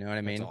 You know what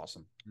I mean? That's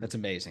awesome. That's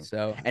amazing.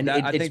 So, and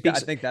I think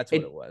that's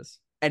what it was.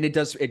 And it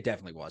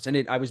definitely was.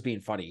 And I was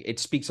being funny. It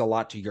speaks a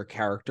lot to your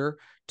character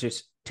to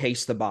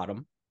taste the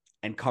bottom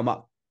and come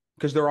up,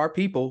 because there are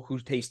people who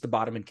taste the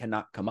bottom and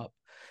cannot come up.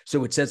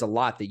 So it says a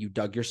lot that you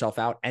dug yourself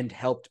out and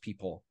helped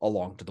people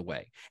along to the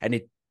way. And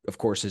it, of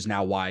course, is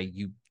now why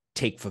you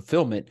take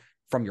fulfillment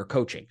from your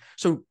coaching.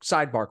 So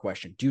sidebar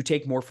question, do you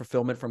take more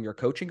fulfillment from your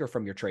coaching or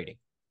from your trading?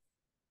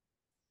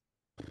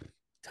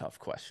 Tough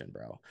question,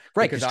 bro.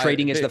 Right. Because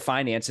trading is the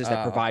finances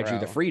that provide you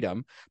the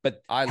freedom,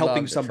 but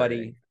helping somebody.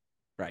 Trading.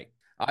 Right.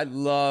 I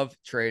love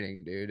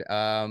trading, dude.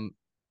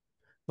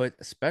 But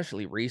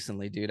especially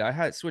recently, dude, I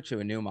had switched to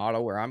a new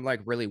model where I'm like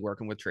really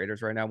working with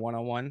traders right now,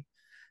 one-on-one.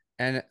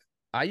 And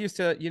I used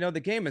to, the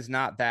game is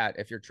not that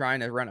if you're trying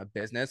to run a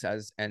business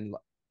and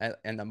the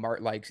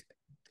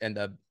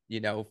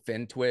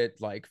FinTwit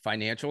like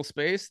financial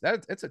space,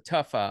 it's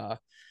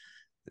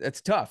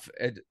tough.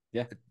 It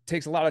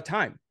takes a lot of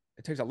time.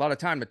 It takes a lot of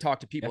time to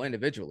talk to people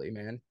individually,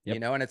 man.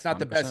 And it's not 100%.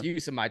 The best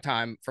use of my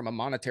time from a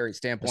monetary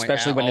standpoint,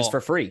 especially when it's for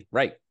free,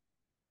 right?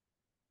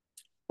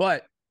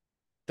 But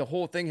the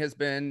whole thing has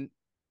been,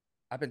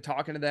 I've been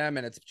talking to them,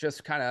 and it's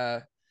just kind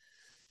of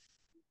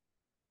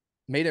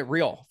made it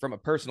real from a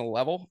personal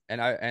level,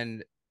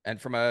 and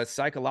from a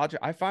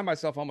psychological. I find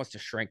myself almost a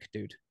shrink,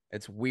 dude.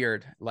 It's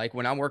weird. Like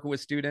when I'm working with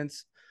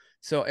students,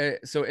 so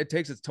it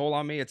takes its toll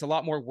on me. It's a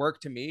lot more work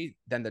to me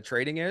than the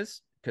trading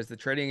is. Because the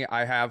trading,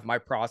 I have my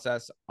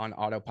process on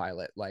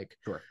autopilot. Like,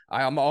 sure,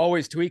 I'm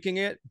always tweaking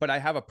it, but I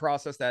have a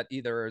process that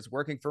either is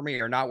working for me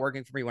or not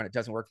working for me. When it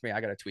doesn't work for me,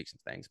 I got to tweak some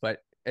things. But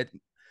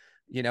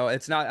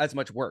it's not as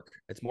much work.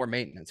 It's more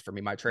maintenance for me,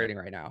 my trading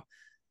right now.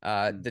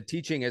 The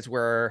teaching is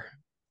where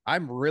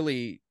I'm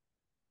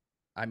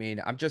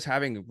just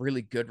having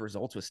really good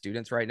results with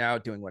students right now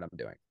doing what I'm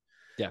doing.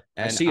 Yeah,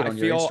 and I see it on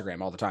your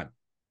Instagram all the time.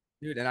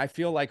 Dude, and I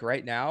feel like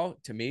right now,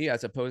 to me,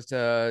 as opposed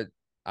to,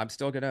 I'm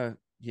still going to,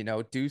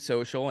 do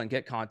social and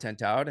get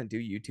content out and do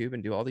YouTube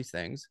and do all these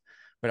things.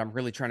 But I'm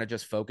really trying to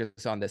just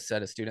focus on this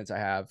set of students I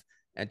have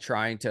and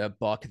trying to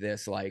buck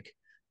this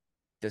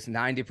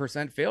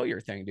 90%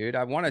 failure thing, dude.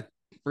 I want to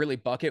really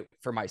buck it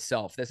for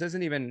myself. This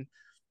isn't even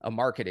a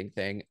marketing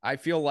thing. I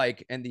feel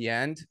like in the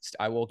end,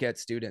 I will get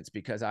students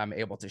because I'm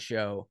able to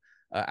show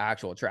an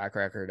actual track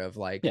record of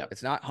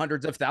it's not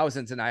hundreds of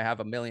thousands and I have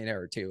a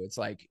millionaire or two. It's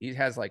like he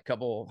has like a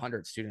couple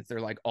hundred students.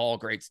 They're like all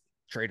great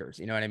traders.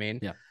 You know what I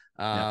mean? Yeah.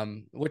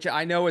 Which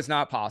I know is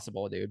not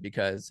possible, dude,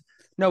 because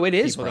no, it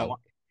is, bro.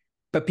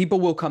 But people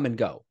will come and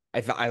go.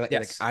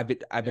 I've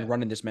been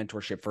running this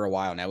mentorship for a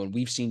while now, and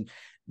we've seen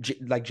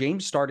like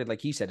James started,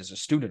 like he said, as a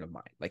student of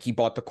mine. Like he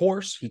bought the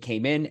course, he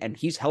came in, and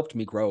he's helped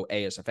me grow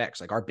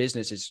ASFX. Like our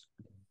business is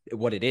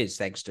what it is,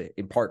 thanks to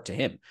in part to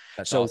him.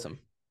 That's awesome.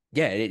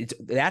 Yeah,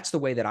 that's the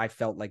way that I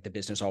felt like the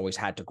business always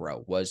had to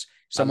grow, was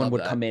someone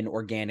would come in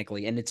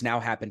organically. And it's now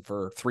happened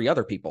for 3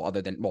 other people,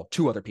 other than, well,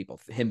 2 other people,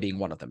 him being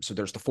one of them. So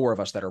there's the 4 of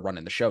us that are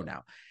running the show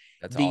now.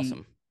 That's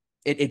awesome.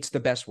 It's the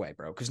best way,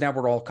 bro, because now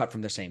we're all cut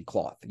from the same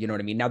cloth. You know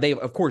what I mean? Now,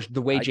 of course,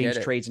 the way James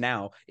trades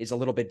now is a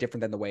little bit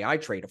different than the way I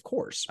trade, of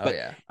course.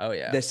 But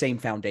the same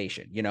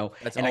foundation, you know.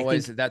 That's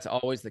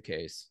always the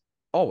case.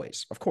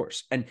 Always, of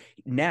course. And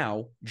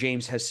now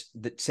James has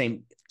the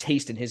same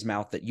taste in his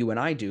mouth that you and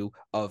I do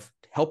of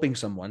helping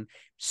someone,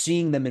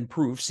 seeing them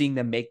improve, seeing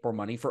them make more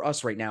money. For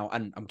us right now,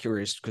 I'm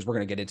curious, because we're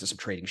going to get into some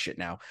trading shit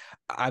now.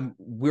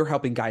 We're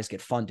helping guys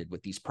get funded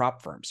with these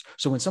prop firms.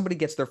 So when somebody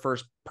gets their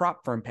first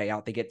prop firm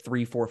payout, they get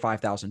 $3,000,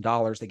 $4,000,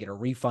 $5,000. They get a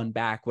refund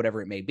back,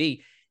 whatever it may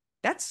be.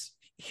 That's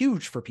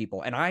huge for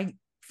people. And I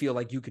feel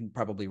like you can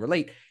probably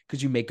relate,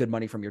 because you make good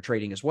money from your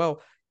trading as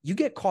well. You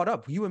get caught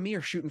up. You and me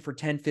are shooting for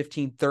 10,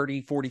 15,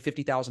 30, 40,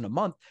 50,000 a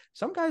month.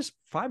 Some guys,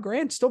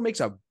 $5,000 still makes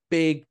a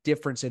big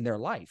difference in their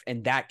life.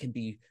 And that can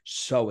be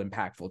so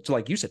impactful. So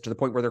like you said, to the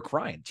point where they're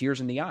crying,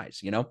 tears in the eyes,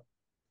 you know?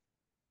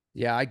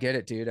 Yeah, I get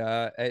it, dude.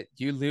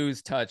 You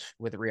lose touch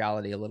with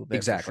reality a little bit.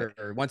 Exactly. For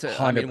sure.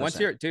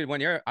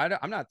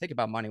 I'm not thinking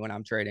about money when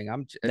I'm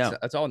trading.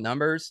 It's all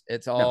numbers.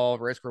 It's all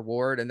risk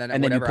reward. And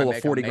then you pull a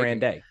 40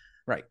 grand day.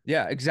 Right.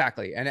 Yeah,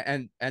 exactly.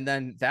 And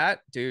then that,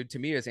 dude, to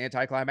me is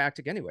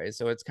anticlimactic anyway.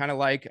 So it's kind of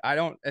like,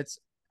 I'm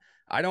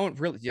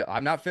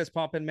not fist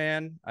pumping,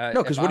 man.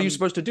 No, because what are you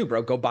supposed to do,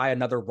 bro? Go buy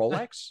another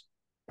Rolex?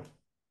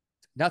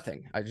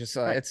 Nothing. I just,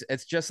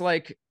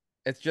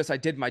 it's just I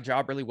did my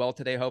job really well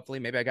today. Hopefully,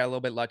 maybe I got a little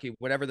bit lucky.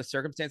 Whatever the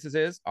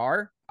circumstances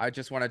I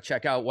just want to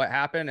check out what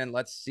happened, and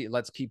let's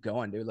keep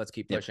going, dude. Let's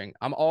keep pushing.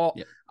 I'm all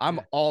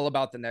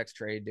about the next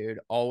trade, dude.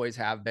 Always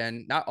have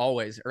been. Not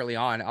always. Early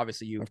on,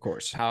 obviously, you of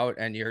course out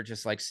and you're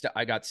just like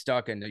I got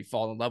stuck, and you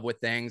fall in love with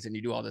things, and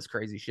you do all this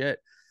crazy shit.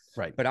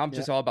 Right. But I'm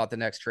just all about the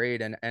next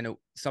trade, and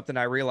something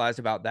I realized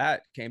about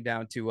that came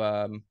down to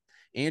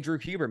Andrew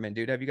Huberman,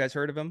 dude. Have you guys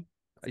heard of him?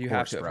 You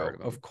have to have heard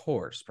of him. Of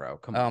course, bro.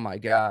 Come on. Oh my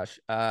gosh.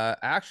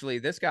 Actually,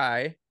 this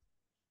guy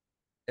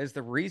is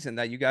the reason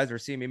that you guys are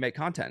seeing me make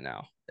content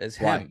now. Is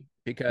him.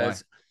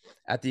 Because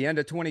at the end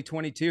of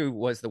 2022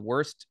 was the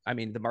worst. I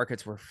mean, the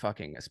markets were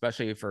fucking,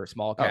 especially for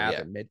small cap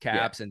and mid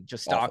caps and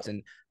just stocks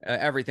and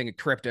everything,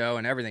 crypto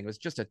and everything. It was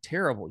just a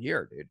terrible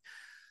year, dude.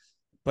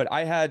 But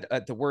I had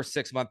the worst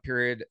 6-month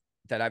period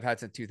that I've had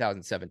since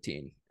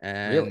 2017.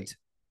 And really?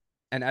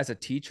 And as a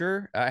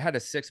teacher, I had a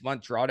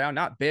 6-month drawdown,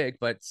 not big,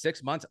 but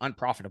 6 months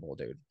unprofitable,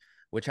 dude,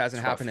 which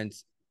hasn't happened in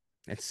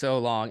so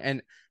long.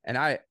 And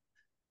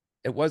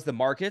it was the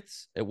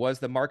markets,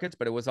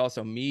 but it was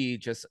also me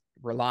just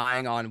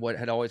relying on what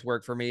had always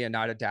worked for me and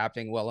not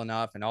adapting well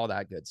enough and all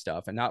that good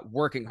stuff and not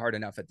working hard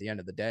enough at the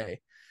end of the day.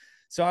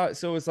 So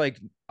it was like,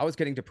 I was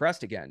getting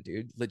depressed again,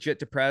 dude, legit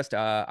depressed.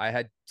 I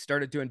had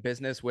started doing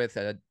business with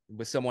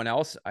someone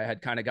else. I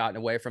had kind of gotten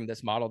away from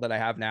this model that I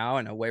have now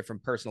and away from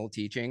personal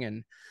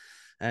teaching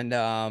and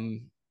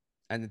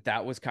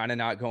that was kind of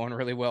not going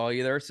really well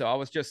either. So I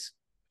was just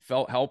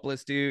felt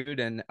helpless, dude.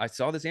 And I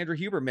saw this Andrew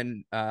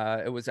Huberman.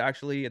 It was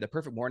actually the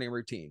perfect morning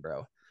routine,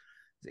 bro.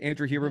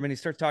 Andrew Huberman, he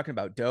starts talking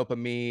about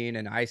dopamine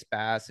and ice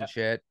baths and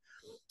shit.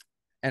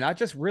 And I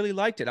just really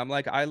liked it. I'm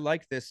like, I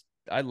like this.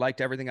 I liked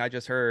everything I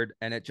just heard.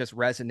 And it just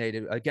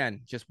resonated.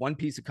 Again, just one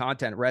piece of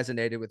content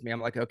resonated with me.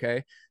 I'm like,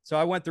 okay. So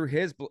I went through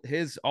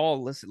listen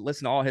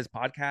to all his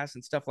podcasts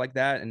and stuff like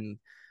that. And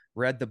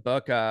read the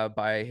book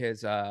by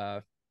his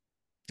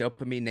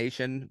Dopamine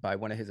Nation by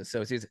one of his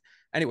associates.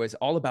 Anyways,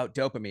 all about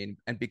dopamine.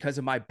 And because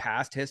of my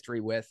past history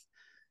with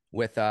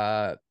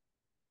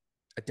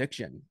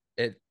addiction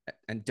and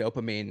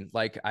dopamine,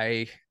 like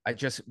I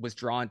just was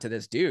drawn to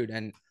this dude,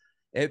 and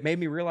it made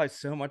me realize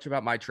so much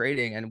about my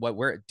trading and what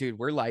we're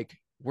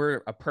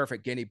a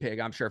perfect guinea pig.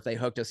 I'm sure if they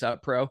hooked us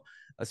up, pro,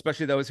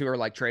 especially those who are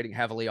like trading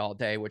heavily all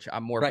day, which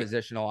I'm more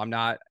positional. I'm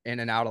not in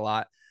and out a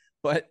lot,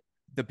 but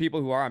the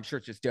people who are, I'm sure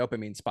it's just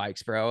dopamine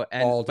spikes, bro.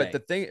 And all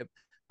day.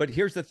 But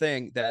here's the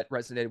thing that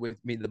resonated with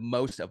me the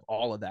most of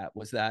all of that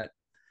was that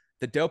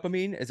the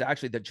dopamine is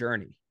actually the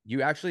journey.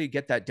 You actually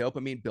get that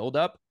dopamine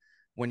buildup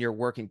when you're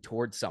working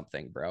towards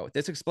something, bro.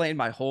 This explained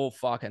my whole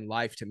fucking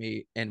life to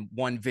me in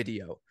one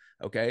video.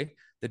 Okay.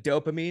 The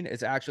dopamine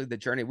is actually the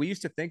journey. We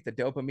used to think the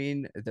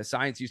dopamine, the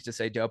science used to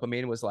say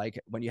dopamine was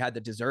like when you had the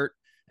dessert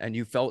and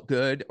you felt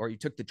good, or you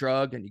took the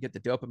drug and you get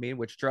the dopamine,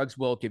 which drugs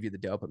will give you the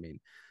dopamine.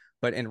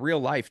 But in real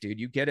life, dude,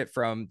 you get it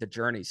from the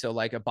journey. So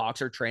like a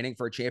boxer training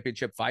for a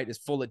championship fight is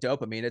full of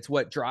dopamine. It's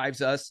what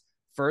drives us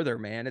further,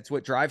 man. It's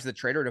what drives the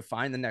trader to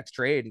find the next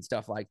trade and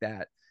stuff like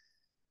that.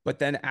 But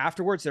then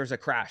afterwards, there's a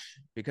crash,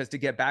 because to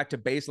get back to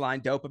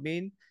baseline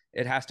dopamine,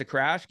 it has to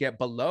crash, get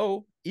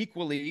below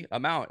equally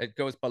amount. It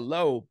goes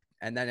below,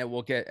 and then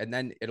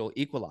it'll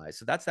equalize.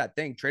 So that's that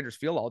thing traders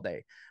feel all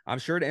day. I'm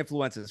sure it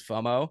influences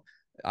FOMO.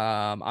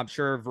 I'm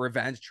sure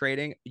revenge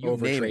trading, you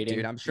name it,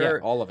 dude. I'm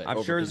sure all of it.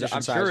 I'm sure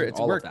it's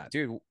work,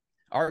 dude.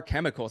 Our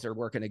chemicals are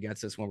working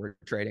against us when we're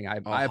trading. I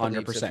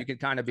believe so. You can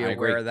kind of be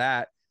aware of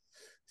that.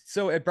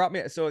 So it brought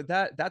me, so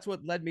that's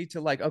what led me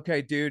to like,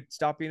 okay, dude,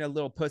 stop being a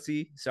little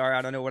pussy. Sorry,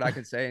 I don't know what I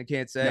can say and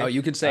can't No, say.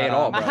 you can say it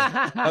all, bro.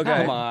 Okay.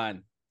 Come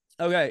on.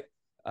 Okay.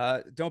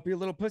 Don't be a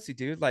little pussy,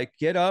 dude. Like,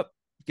 get up,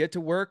 get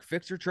to work,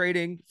 fix your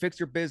trading, fix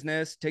your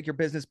business, take your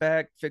business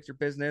back, fix your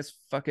business,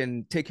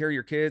 fucking take care of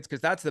your kids. Cause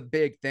that's the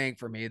big thing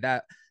for me.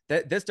 That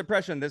this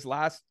depression, this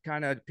last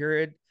kind of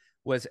period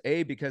was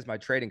because my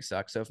trading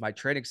sucks. So if my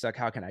trading suck,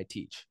 how can I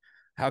teach?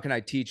 How can I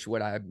teach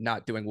what I'm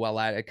not doing well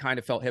at? It kind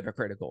of felt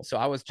hypocritical. So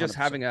I was just 100%.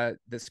 having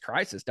this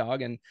crisis,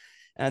 dog. And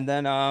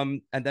then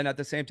at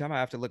the same time, I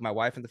have to look my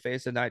wife in the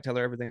face at night, tell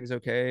her everything's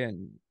okay,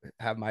 and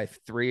have my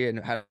 3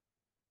 and have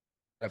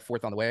a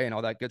 4th on the way and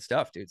all that good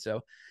stuff, dude. So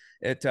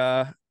it,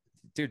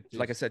 dude,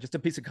 like I said, just a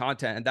piece of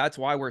content. And that's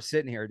why we're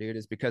sitting here, dude,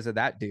 is because of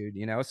that, dude,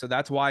 you know? So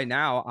that's why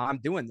now I'm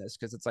doing this,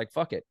 because it's like,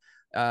 fuck it.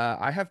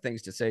 I have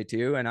things to say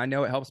too. And I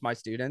know it helps my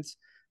students.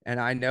 And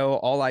I know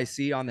all I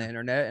see on the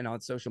internet and on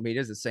social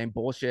media is the same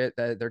bullshit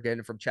that they're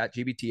getting from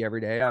ChatGPT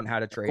every day on how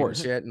to trade and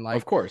shit. And like,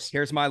 of course,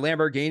 here's my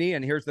Lamborghini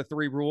and here's the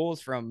 3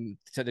 rules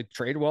to the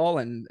trade wall.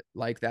 And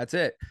like, that's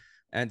it.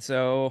 And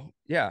so,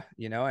 yeah,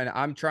 you know, and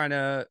I'm trying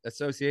to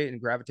associate and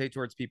gravitate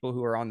towards people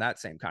who are on that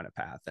same kind of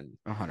path. And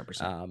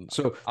 100%.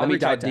 So I'll let me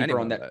reach out dive to deeper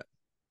anyone, on that. but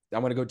I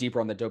want to go deeper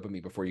on the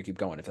dopamine before you keep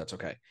going, if that's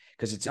okay.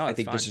 Because it's, no, I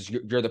think fine. this is,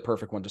 you're the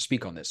perfect one to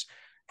speak on this.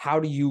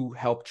 How do you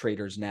help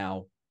traders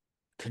now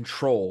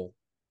control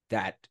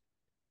that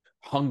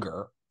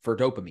hunger for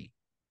dopamine?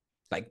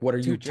 Like, what are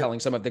you telling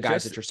some of the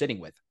guys that you're sitting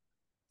with?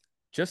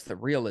 Just the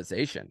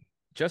realization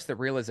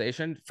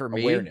for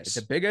me, Awareness.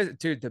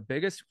 the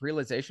biggest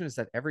realization is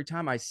that every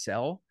time I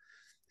sell,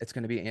 it's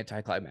going to be an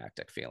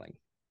anticlimactic feeling,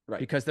 right?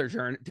 Because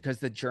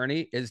the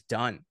journey is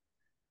done.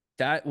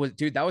 That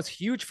was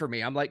huge for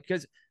me. I'm like,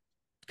 because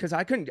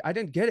I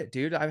didn't get it,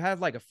 dude. I've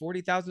had like a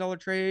 $40,000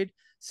 trade,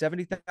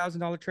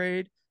 $70,000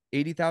 trade,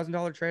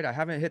 $80,000 trade. I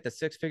haven't hit the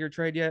 6-figure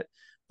trade yet,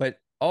 but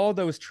all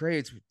those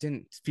trades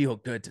didn't feel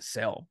good to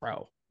sell,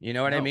 bro. You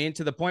know what I mean?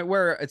 To the point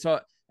where it's all,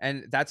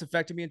 and that's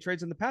affected me in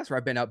trades in the past where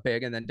I've been up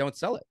big and then don't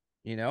sell it,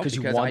 you know, because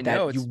you want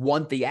that, you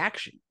want the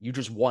action. You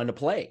just want to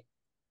play.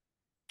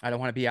 I don't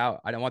want to be out.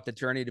 I don't want the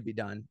journey to be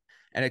done.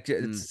 And it's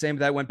the same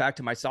that went back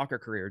to my soccer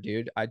career,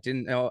 dude. I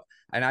didn't know,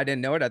 and I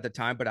didn't know it at the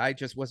time, but I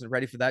just wasn't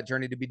ready for that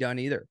journey to be done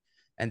either.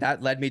 And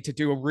that led me to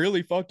do a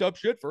really fucked up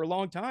shit for a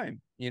long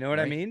time. You know what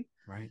I mean?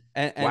 Right.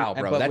 And wow,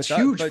 bro, that's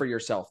huge for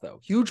yourself, though.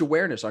 Huge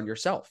awareness on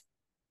yourself.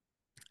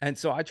 And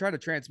so I try to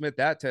transmit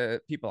that to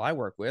people I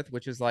work with,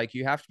 which is like,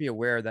 you have to be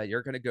aware that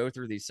you're going to go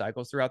through these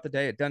cycles throughout the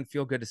day. It doesn't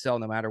feel good to sell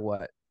no matter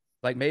what.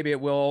 Like maybe it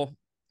will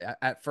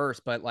at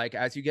first, but like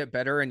as you get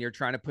better and you're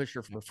trying to push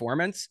your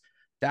performance,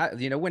 that,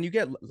 you know, when you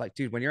get like,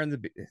 dude, when you're in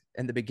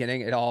the beginning,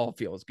 it all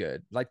feels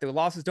good. Like the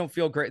losses don't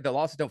feel great. The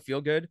losses don't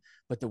feel good,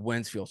 but the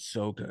wins feel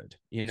so good.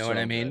 You know what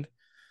I mean?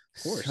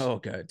 Of course. So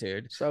good,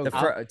 dude. So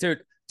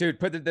dude,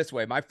 put it this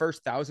way. My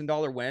first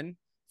 $1,000 win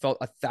felt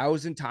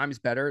 1,000 times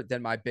better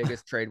than my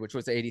biggest trade, which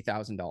was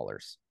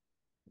 $80,000.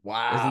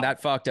 Wow. Isn't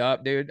that fucked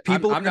up, dude?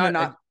 People I'm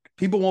not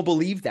people won't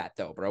believe that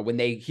though, bro, when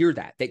they hear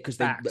that. Because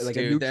they like dude,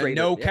 a new trader.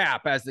 No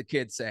cap, as the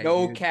kids say.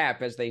 No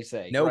cap, as they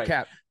say. No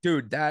cap.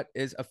 Dude, that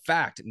is a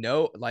fact.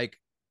 No, like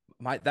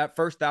that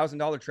first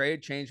 $1,000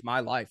 trade changed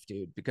my life,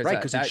 dude.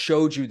 Because it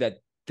showed you that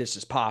this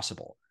is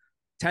possible.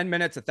 10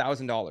 minutes,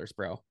 $1,000,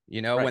 bro.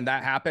 You know, when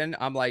that happened,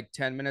 I'm like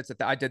 10 minutes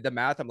I did the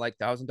math. I'm like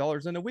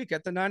 $1,000 in a week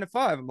at the 9 to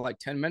 5. I'm like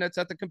 10 minutes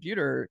at the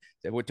computer.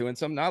 We're doing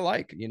something I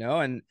like, you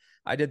know, and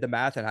I did the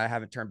math and I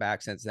haven't turned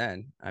back since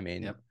then. I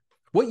mean,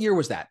 what year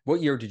was that?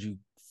 What year did you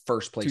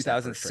first place?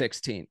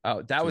 2016.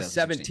 Oh, that was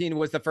 17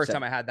 was the first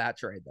time I had that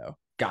trade though.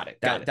 Got it.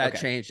 That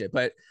changed it.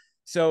 But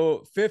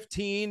so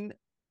 15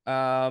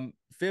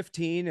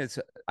 is,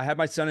 I had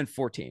my son in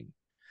 14.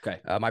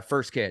 Okay. My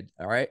first kid.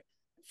 All right.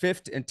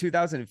 In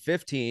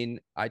 2015,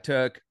 I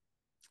took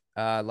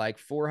like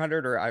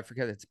 400, or I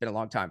forget, it's been a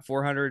long time,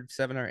 400,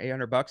 700,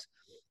 $800,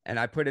 and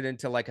I put it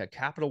into like a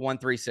Capital One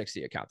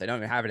 360 account. They don't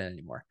even have it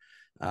anymore.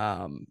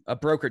 A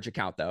brokerage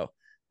account though.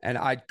 And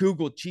I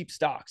Googled cheap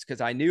stocks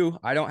because I knew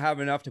I don't have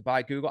enough to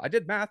buy Google. I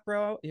did math,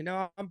 bro. You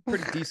know, I'm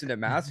pretty decent at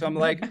math. So I'm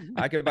like,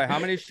 I could buy how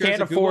many shares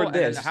Can't of Google, afford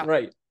this,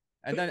 right?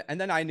 And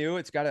then I knew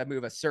it's got to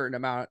move a certain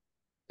amount.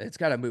 It's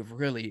got to move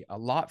really a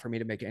lot for me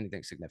to make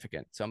anything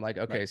significant. So I'm like,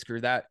 okay,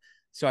 screw that.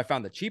 So I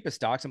found the cheapest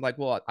stocks. I'm like,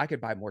 well, I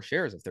could buy more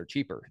shares if they're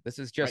cheaper. This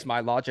is just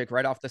my logic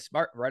right off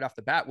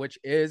the bat, which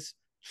is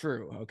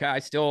true. Okay. I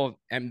still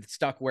am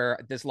stuck where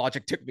this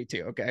logic took me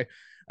to. Okay.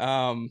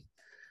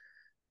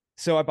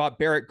 So I bought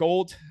Barrett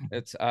Gold.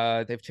 It's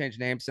they've changed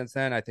names since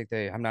then. I think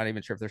I'm not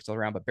even sure if they're still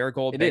around, but Barrett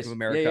Gold, Bank of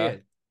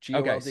America. Yeah.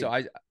 Okay. So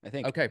I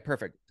think, okay,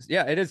 perfect.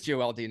 Yeah, it is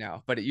GOLD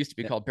now, but it used to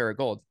be called Barrett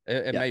Gold.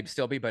 It may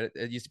still be, but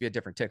it used to be a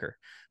different ticker.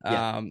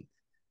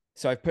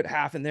 So I've put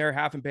half in there,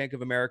 half in Bank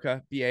of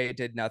America. BA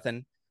did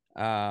nothing.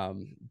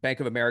 Bank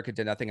of America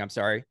did nothing. I'm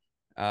sorry.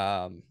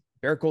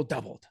 Barrett Gold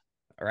doubled.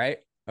 All right.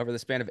 Over the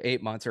span of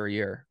 8 months or a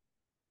year.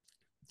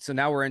 So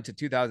now we're into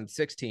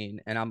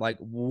 2016 and I'm like,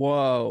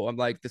 whoa, I'm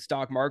like, the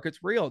stock market's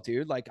real,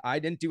 dude. Like I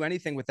didn't do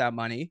anything with that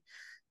money.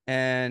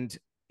 And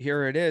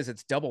here it is.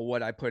 It's double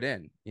what I put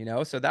in, you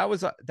know? So I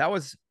was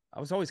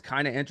always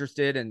kind of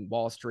interested in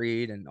Wall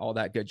Street and all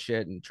that good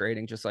shit and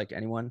trading, just like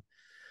anyone,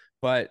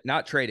 but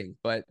not trading.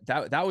 But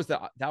that was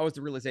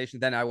the realization.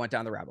 Then I went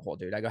down the rabbit hole,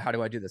 dude. I go, how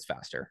do I do this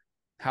faster?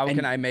 How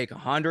can I make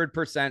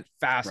 100%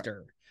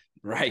 faster?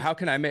 Right. How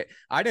can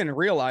I didn't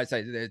realize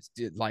that it's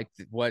like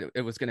what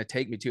it was going to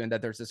take me to, and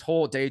that there's this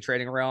whole day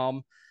trading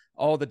realm,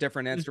 all the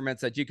different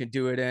instruments that you can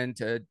do it in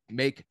to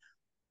make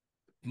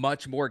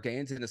much more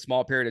gains in a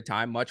small period of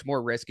time, much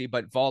more risky,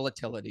 but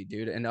volatility,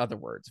 dude. In other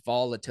words,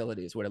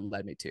 volatility is what it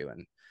led me to.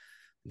 And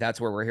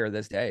that's where we're here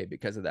this day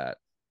because of that.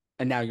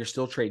 And now you're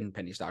still trading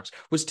penny stocks.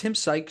 Was Tim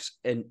Sykes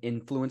an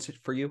influence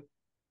for you?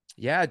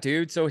 Yeah,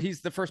 dude. So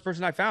he's the first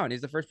person I found.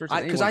 He's the first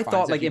person. Because I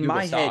thought, like, in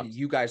my head,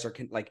 you guys are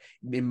like,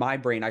 in my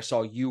brain, I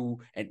saw you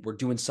and we're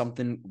doing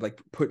something like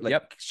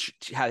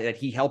that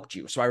he helped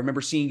you. So I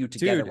remember seeing you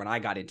together when I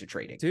got into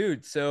trading.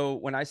 Dude, so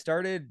when I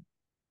started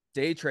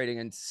day trading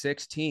in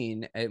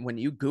 2016, and when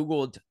you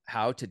Googled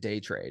how to day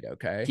trade,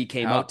 okay, he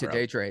came up to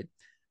day trade.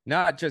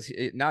 Not just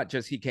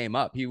he came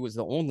up. He was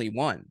the only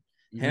one.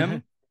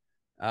 Him.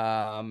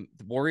 The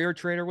Warrior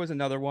Trader was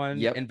another one.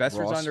 Yep.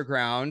 Investors Ross.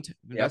 Underground.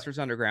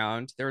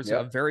 There was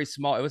a very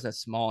small, it was a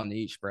small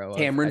niche, bro.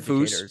 Cameron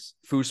Foose.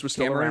 Foose was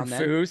still around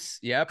then. Foose.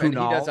 Yep. Kunal, and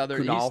he does other,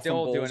 Kunal he's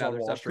still doing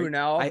other stuff.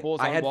 Kunal,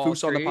 I had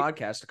Foose on the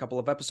podcast a couple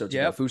of episodes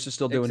ago. Foose is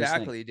still doing his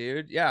thing. Exactly,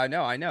 dude. Yeah,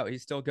 I know.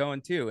 He's still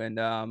going too.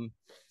 And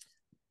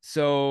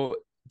so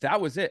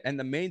that was it. And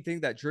the main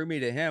thing that drew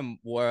me to him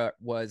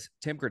was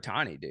Tim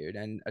Grattani, dude,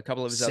 and a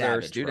couple of his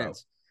other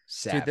students.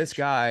 Dude, this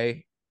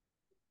guy,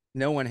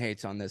 no one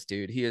hates on this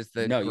dude. He is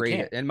the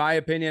greatest, in my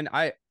opinion.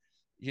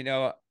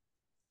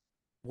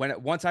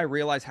 Once I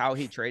realized how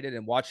he traded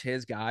and watched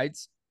his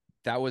guides,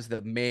 that was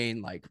the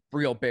main, like,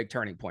 real big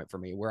turning point for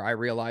me, where I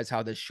realized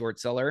how this short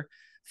seller,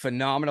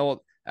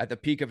 phenomenal at the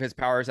peak of his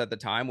powers at the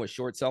time, was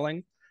short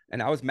selling.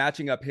 And I was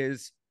matching up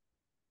his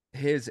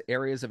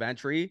areas of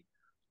entry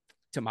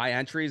to my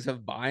entries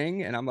of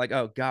buying. And I'm like,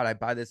 oh God, I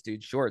buy this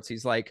dude shorts.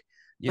 He's like,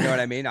 you know what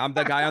I mean? I'm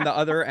the guy on the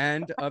other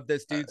end of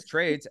this dude's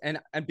trades, and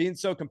being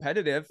so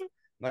competitive,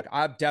 like,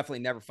 I'm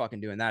definitely never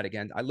fucking doing that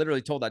again. I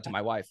literally told that to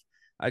my wife.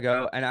 I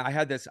go, and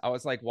I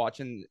was like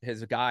watching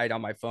his guide on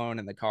my phone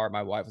in the car.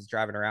 My wife was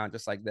driving around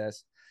just like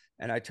this.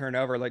 And I turned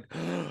over like,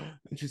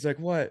 and she's like,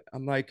 what?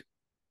 I'm like,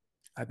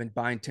 I've been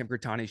buying Tim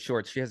Grattani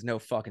shorts. She has no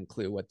fucking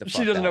clue what the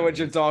fuck. She doesn't know means. what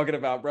you're talking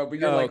about, bro. But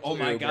you're like, oh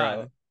my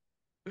God.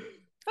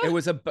 It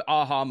was a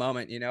aha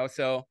moment, you know?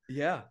 So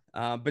yeah,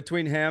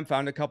 between him,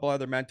 found a couple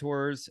other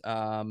mentors.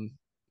 And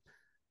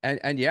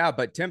yeah,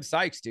 but Tim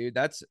Sykes, dude,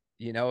 that's,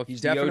 you know,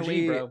 he's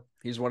definitely the OG, bro.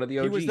 He's one of the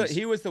OGs.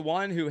 He was the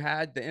one who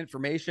had the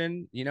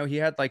information. You know, he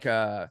had like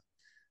a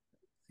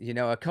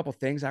couple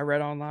things I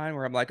read online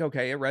where I'm like,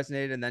 okay, it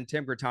resonated. And then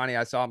Tim Grattani,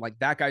 I saw him like,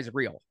 that guy's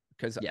real.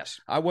 Because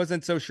I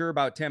wasn't so sure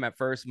about Tim at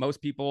first.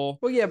 Most people,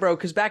 well, yeah, bro.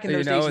 Because back in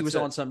those days, he was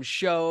on some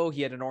show.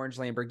 He had an orange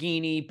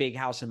Lamborghini, big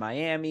house in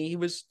Miami. He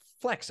was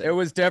flexing. It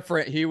was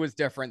different. He was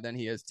different than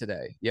he is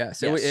today.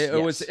 Yes, it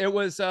was the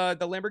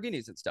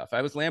Lamborghinis and stuff.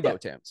 I was Lambo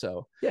Tim.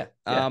 So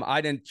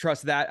I didn't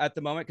trust that at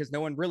the moment because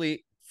no one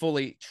really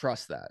fully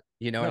trusts that.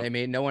 You know what I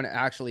mean? No one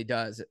actually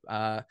does.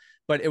 But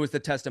it was the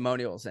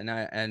testimonials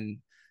and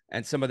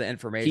some of the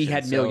information. He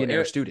had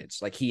millionaire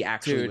students. Like, he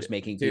actually was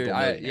making people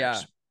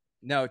millionaires.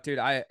 No, dude,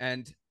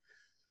 and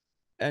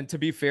to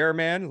be fair,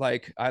 man,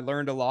 like, I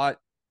learned a lot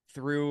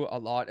through a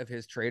lot of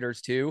his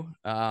traders too.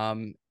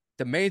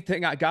 The main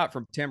thing I got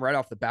from Tim right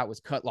off the bat was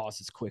cut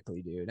losses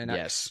quickly, dude.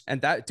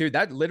 And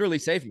that literally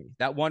saved me.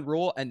 That one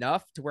rule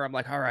enough to where I'm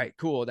like, all right,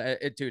 cool.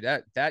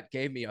 That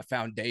gave me a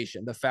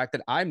foundation. The fact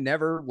that I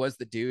never was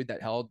the dude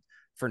that held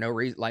for no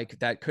reason, like,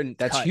 that couldn't.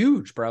 That's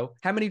huge, bro.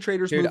 How many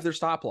traders move their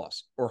stop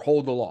loss or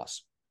hold the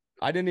loss?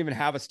 I didn't even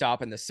have a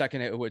stop, and the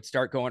second it would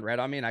start going red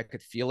on me, and I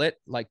could feel it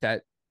like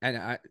that,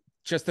 and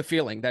just the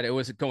feeling that it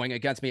was going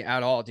against me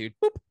at all, dude.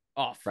 Boop,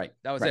 off. Right.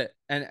 That was it.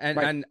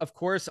 And of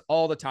course,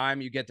 all the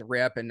time you get the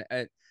rip, and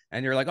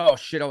you're like, oh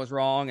shit, I was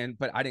wrong,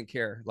 but I didn't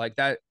care like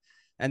that.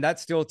 And that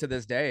still to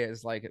this day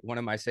is like one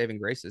of my saving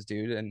graces,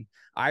 dude. And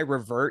I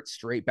revert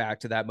straight back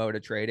to that mode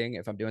of trading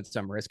if I'm doing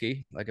something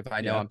risky, like if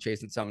I know I'm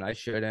chasing something I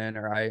shouldn't,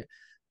 or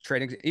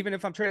even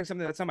if I'm trading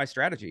something that's not my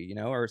strategy, you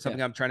know, or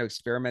something I'm trying to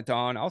experiment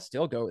on, I'll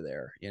still go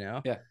there, you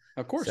know? Yeah,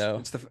 of course.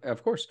 So,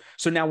 of course.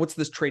 So now what's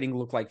this trading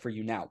look like for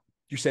you now?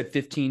 You said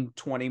 15,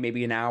 20,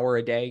 maybe an hour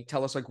a day.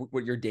 Tell us like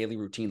what your daily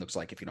routine looks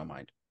like, if you don't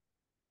mind.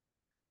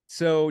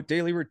 So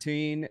daily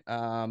routine.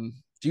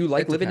 Do you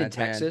like living in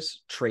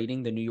Texas,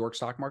 trading the New York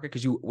stock market?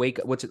 Because you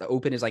the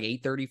open is like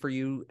 8:30 for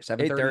you,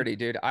 7:30? 8:30,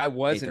 dude. I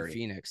was in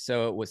Phoenix,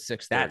 so it was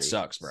 6:30. That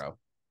sucks, bro.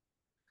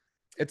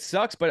 It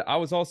sucks, but I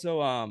was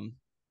also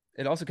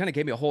it also kind of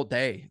gave me a whole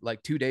day,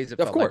 like 2 days.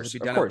 Of course. You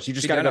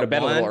just got to go to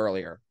bed a little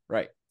earlier.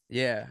 Right.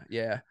 Yeah.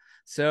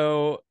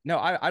 So no,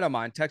 I don't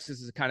mind.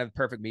 Texas is kind of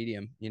perfect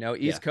medium, you know.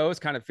 East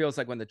Coast kind of feels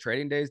like when the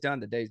trading day's done,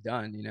 the day's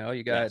done, you know.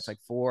 You got it's like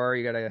 4,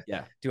 you got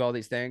to do all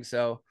these things.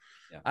 So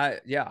I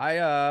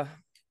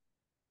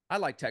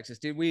like Texas,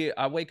 dude.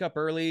 I wake up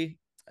early.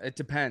 It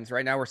depends.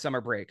 Right now we're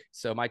summer break,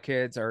 so my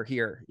kids are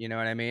here. You know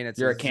what I mean? It's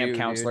You're a a camp zoo,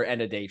 counselor dude.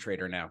 and a day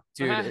trader now.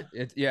 Dude,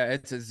 yeah,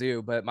 it's a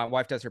zoo, but my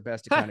wife does her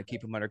best to kind of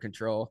keep them under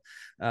control.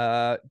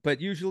 But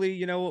usually,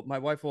 you know, my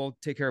wife will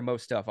take care of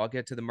most stuff. I'll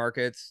get to the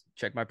markets,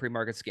 check my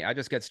pre-market scan. I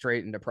just get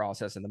straight into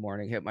process in the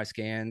morning, hit my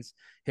scans,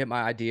 hit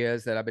my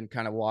ideas that I've been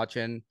kind of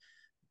watching,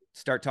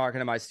 start talking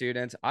to my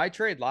students. I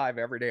trade live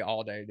every day,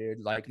 all day,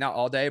 dude. Like not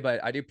all day,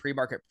 but I do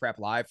pre-market prep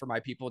live for my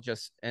people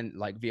just and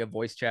like via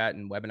voice chat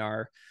and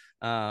webinar.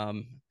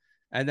 Um,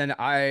 and then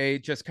I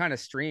just kind of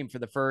stream for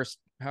the first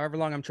however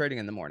long I'm trading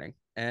in the morning.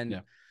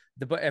 And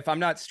but if I'm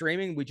not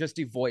streaming, we just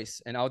do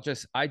voice and I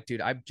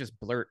just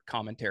blurt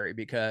commentary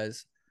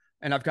because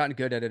and I've gotten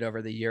good at it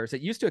over the years.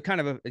 It used to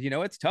kind of, you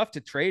know, it's tough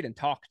to trade and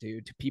talk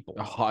to people.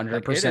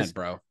 100%,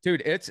 bro.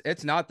 Dude,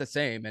 it's not the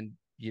same. And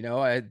you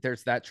know,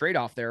 there's that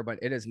trade-off there, but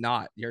it is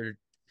not. You're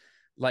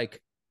like,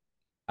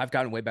 I've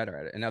gotten way better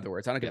at it. In other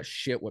words, I don't give a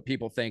shit what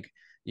people think,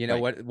 you know,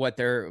 what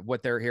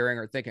they're hearing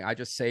or thinking. I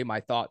just say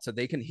my thoughts so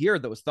they can hear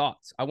those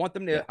thoughts. I want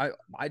them to,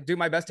 I do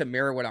my best to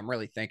mirror what I'm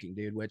really thinking,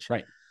 dude, which,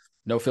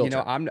 no filter.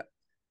 You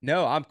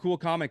know, I'm cool,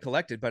 calm, and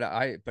collected, but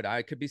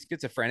I could be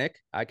schizophrenic.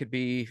 I could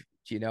be,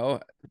 you know,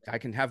 I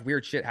can have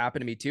weird shit happen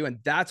to me too. And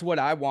that's what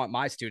I want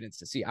my students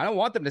to see. I don't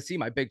want them to see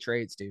my big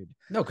trades, dude.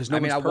 No, because I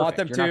want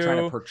them You're not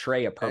trying to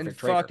portray a perfect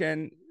trader.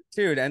 Fucking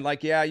dude. And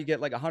like, yeah, you get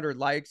like 100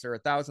 likes or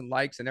 1,000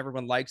 likes and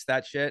everyone likes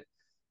that shit.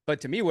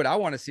 But to me, what I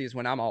want to see is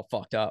when I'm all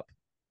fucked up.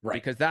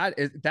 Right. Because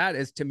that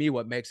is to me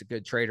what makes a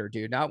good trader,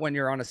 dude. Not when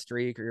you're on a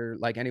streak or you're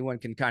like anyone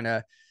can kind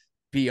of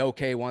be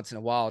okay once in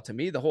a while. To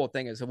me, the whole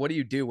thing is what do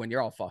you do when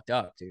you're all fucked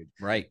up, dude?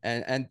 Right.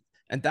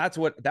 And that's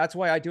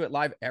why I do it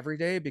live every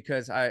day,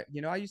 because I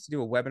used to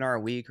do a webinar a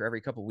week or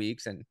every couple of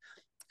weeks.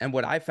 And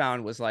what I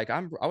found was like, I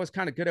was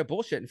kind of good at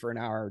bullshitting for an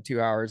hour or 2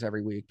 hours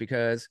every week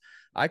because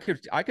I could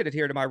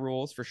adhere to my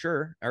rules for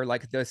sure. Or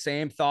like the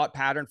same thought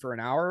pattern for an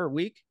hour a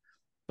week.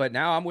 But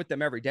now I'm with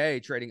them every day,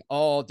 trading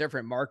all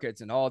different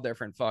markets and all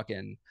different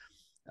fucking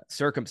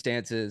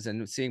circumstances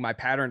and seeing my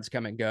patterns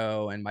come and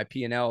go and my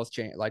P&Ls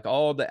change, like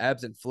all the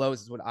ebbs and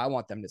flows is what I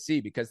want them to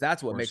see, because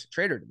that's what makes a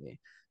trader to me.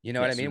 You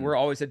know what I mean? We're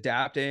always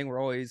adapting. We're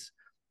always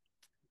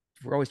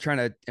trying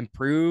to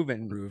improve,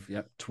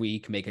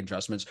 tweak, make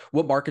adjustments.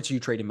 What markets are you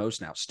trading most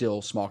now?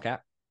 Still small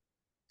cap,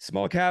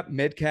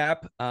 mid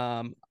cap.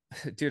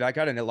 Dude, I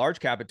got into large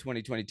cap in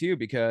 2022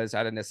 because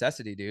out of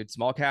necessity, dude.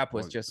 Small cap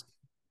was just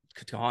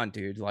gone,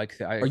 dude. Like,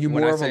 are you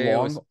more of a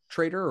long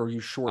trader or are you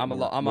short? I'm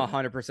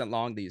 100%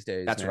 long these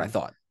days. That's what I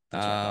thought.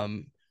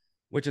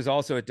 Which is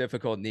also a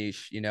difficult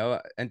niche, you know.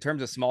 In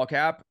terms of small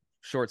cap,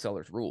 short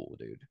sellers rule,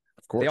 dude.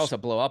 Of course, they also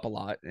blow up a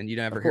lot, and you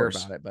never hear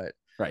about it. But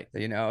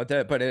you know,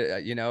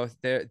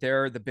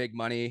 they're the big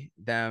money,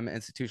 them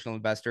institutional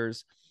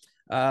investors.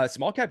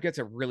 Small cap gets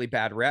a really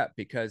bad rep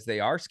because they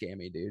are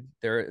scammy, dude.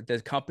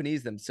 The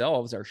companies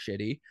themselves are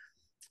shitty.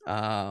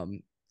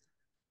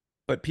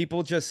 But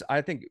people just,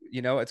 I think,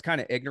 you know, it's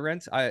kind of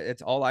ignorance.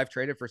 It's all I've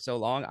traded for so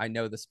long. I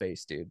know the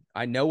space, dude.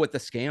 I know what the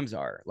scams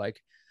are. Like,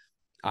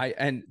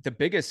 and the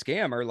biggest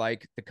scam are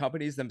like the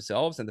companies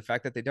themselves and the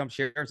fact that they dump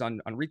shares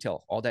on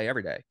retail all day,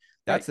 every day.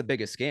 That's the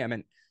biggest scam.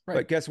 And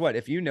but guess what?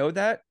 If you know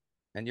that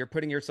and you're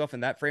putting yourself in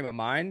that frame of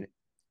mind,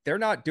 they're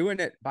not doing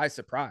it by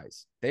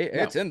surprise.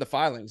 It's in the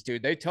filings,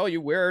 dude. They tell you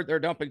where they're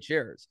dumping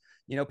shares.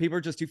 You know, people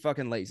are just too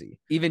fucking lazy.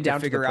 Even down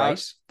to the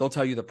price. They'll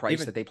tell you the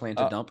price that they plan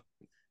to dump.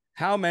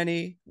 How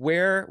many,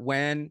 where,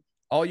 when.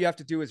 All you have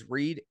to do is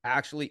read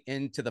actually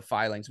into the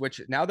filings, which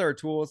now there are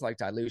tools like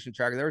Dilution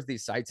Tracker. There's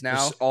these sites now.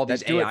 There's all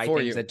these AI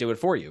things that do it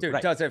for you. Dude,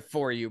 it does it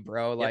for you,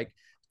 bro. Yep. Like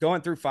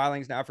going through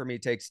filings now for me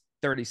takes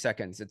 30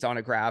 seconds. It's on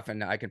a graph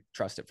and I can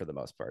trust it for the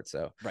most part.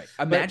 So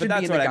imagine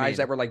being the guys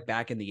that were like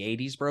back in the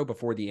 80s, bro,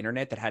 before the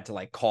internet, that had to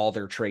like call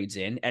their trades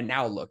in. And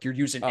now look, you're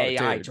using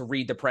AI to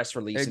read the press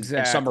release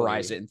and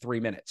summarize it in 3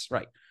 minutes.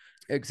 Right.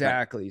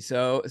 Exactly. Right.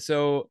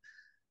 So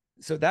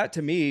that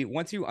to me,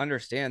 once you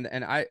understand,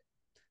 and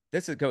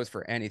this goes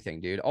for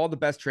anything, dude. All the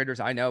best traders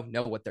I know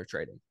what they're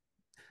trading.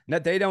 Now,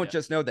 they don't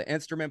just know the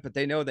instrument, but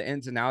they know the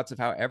ins and outs of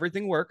how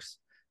everything works.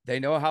 They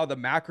know how the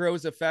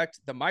macros affect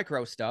the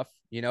micro stuff,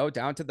 you know,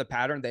 down to the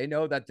pattern. They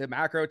know that the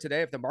macro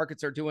today, if the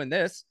markets are doing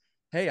this,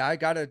 hey, I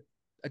got to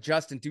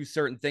adjust and do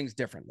certain things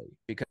differently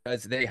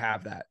because they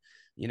have that,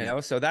 you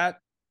know. So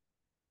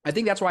I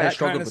think that's why I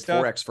struggled with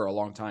Forex for a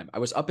long time. I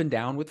was up and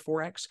down with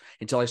Forex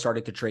until I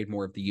started to trade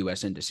more of the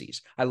U.S.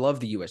 indices. I love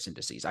the U.S.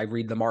 indices. I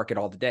read the market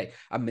all the day.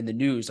 I'm in the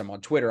news. I'm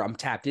on Twitter. I'm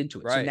tapped into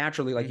it. Right. So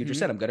naturally, like you just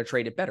said, I'm going to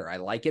trade it better. I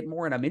like it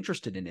more and I'm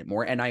interested in it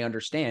more. And I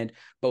understand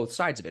both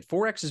sides of it.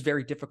 Forex is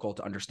very difficult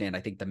to understand, I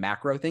think, the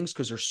macro things,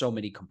 because there's so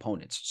many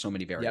components, so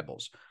many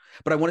variables.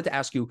 But I wanted to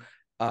ask you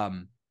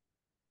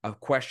a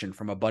question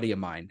from a buddy of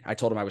mine. I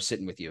told him I was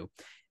sitting with you.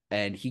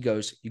 And he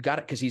goes, you got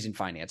it, because he's in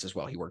finance as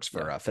well. He works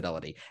for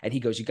Fidelity. And he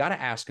goes, you got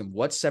to ask him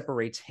what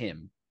separates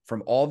him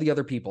from all the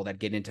other people that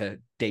get into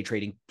day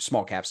trading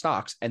small cap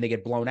stocks and they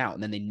get blown out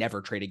and then they never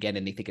trade again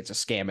and they think it's a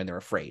scam and they're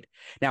afraid.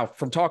 Now,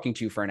 from talking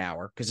to you for an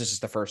hour, because this is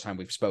the first time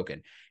we've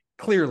spoken,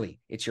 Clearly,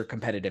 it's your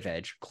competitive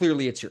edge.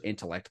 Clearly, it's your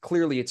intellect.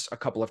 Clearly, it's a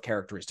couple of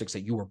characteristics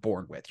that you were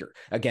born with.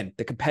 Again,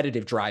 the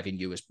competitive drive in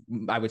you is,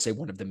 I would say,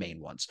 one of the main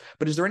ones.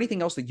 But is there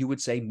anything else that you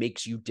would say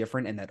makes you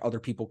different and that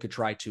other people could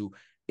try to,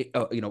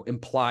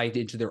 imply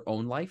into their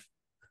own life?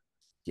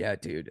 Yeah,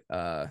 dude.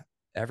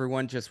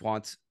 Everyone just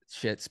wants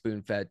shit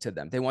spoon fed to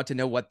them. They want to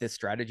know what the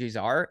strategies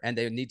are, and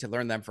they need to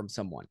learn them from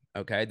someone.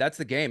 Okay, that's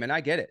the game, and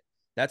I get it.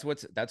 That's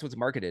what's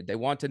marketed. They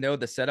want to know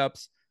the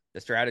setups,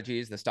 the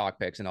strategies, the stock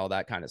picks, and all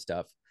that kind of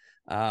stuff.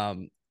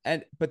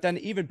 But then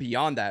even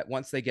beyond that,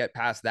 once they get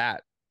past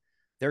that,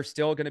 they're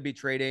still going to be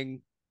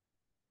trading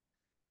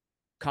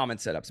common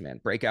setups,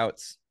 man,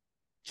 breakouts,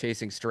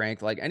 chasing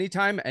strength. Like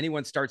anytime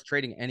anyone starts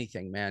trading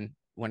anything, man,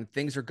 when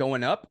things are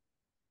going up,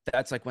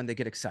 that's like when they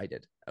get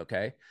excited.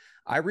 Okay.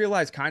 I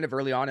realized kind of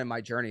early on in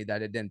my journey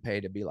that it didn't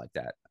pay to be like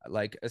that.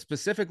 Like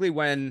specifically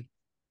when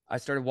I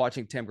started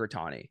watching Tim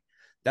Grittani,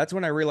 that's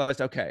when I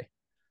realized, okay,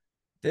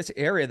 this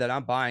area that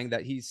I'm buying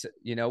that he's,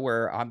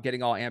 where I'm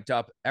getting all amped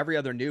up, every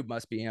other noob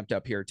must be amped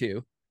up here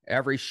too.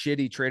 Every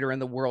shitty trader in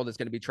the world is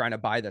going to be trying to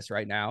buy this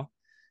right now.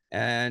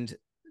 And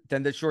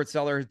then the short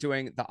seller is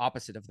doing the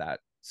opposite of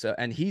that. So,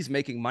 and he's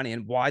making money.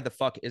 And why the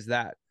fuck is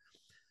that?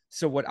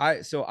 So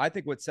I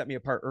think what set me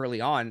apart early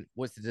on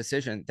was the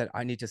decision that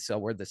I need to sell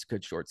where this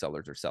good short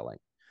sellers are selling.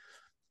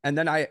 And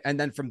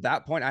then from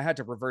that point, I had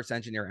to reverse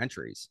engineer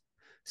entries.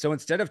 So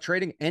instead of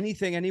trading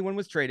anything anyone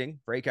was trading,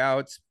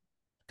 breakouts,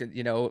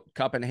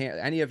 cup and hand,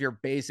 any of your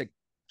basic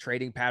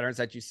trading patterns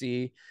that you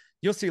see,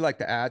 you'll see like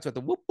the ads with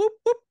the whoop, whoop,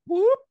 whoop,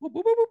 whoop, whoop,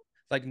 whoop, whoop.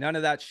 Like none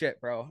of that shit,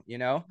 bro.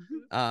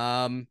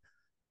 Nothing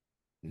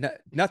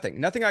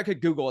I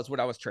could Google is what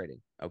I was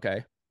trading.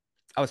 Okay.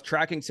 I was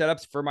tracking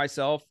setups for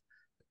myself,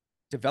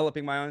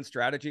 developing my own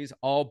strategies,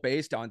 all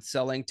based on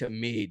selling to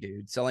me,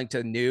 dude, selling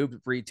to noob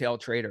retail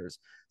traders,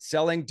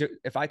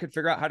 if I could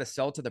figure out how to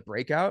sell to the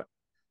breakout,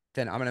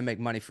 then I'm going to make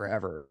money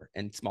forever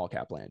in small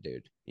cap land,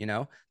 dude.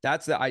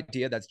 That's the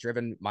idea that's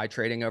driven my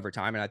trading over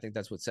time. And I think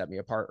that's what set me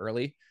apart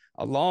early,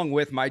 along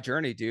with my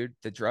journey, dude.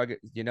 The drug,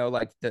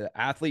 like the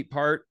athlete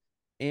part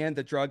and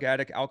the drug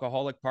addict,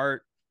 alcoholic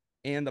part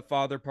and the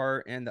father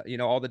part and,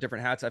 all the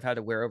different hats I've had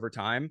to wear over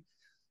time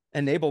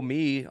enable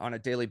me on a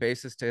daily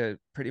basis to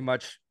pretty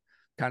much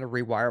kind of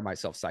rewire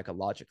myself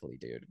psychologically,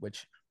 dude,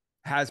 which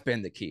has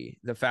been the key.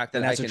 The fact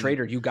that as a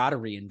trader, you got to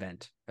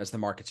reinvent as the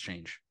markets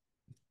change.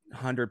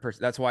 100%.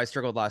 That's why I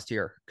struggled last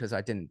year, because I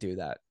didn't do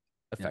that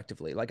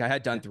effectively, like I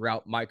had done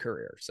throughout my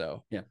career.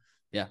 So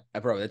yeah,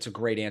 bro, that's a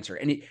great answer.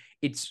 And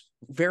it's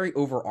very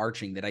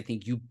overarching that I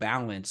think you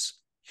balance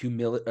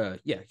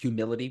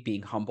humility,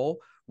 being humble,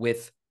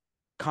 with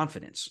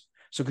confidence.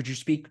 So could you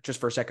speak just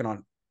for a second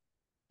on,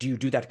 do you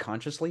do that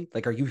consciously?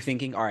 Like, are you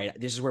thinking, all right,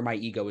 this is where my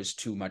ego is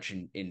too much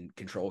in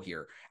control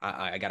here,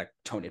 I got to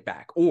tone it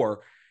back?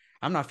 Or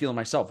I'm not feeling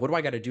myself, what do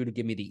I got to do to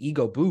give me the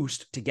ego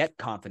boost to get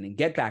confident,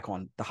 get back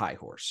on the high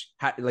horse?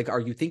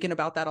 Are you thinking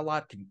about that a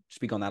lot? Can you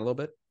speak on that a little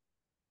bit?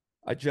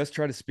 I just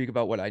try to speak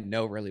about what I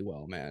know really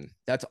well, man.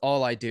 That's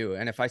all I do.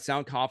 And if I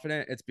sound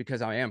confident, it's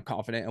because I am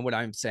confident in what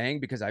I'm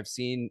saying, because I've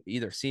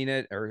either seen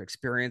it or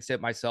experienced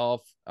it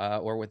myself,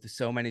 or with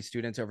so many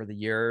students over the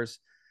years,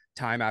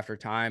 time after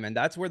time. And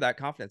that's where that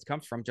confidence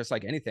comes from, just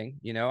like anything,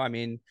 I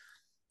mean,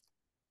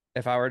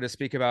 if I were to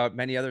speak about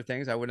many other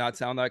things, I would not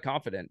sound that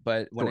confident.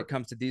 But when it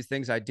comes to these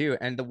things, I do.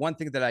 And the one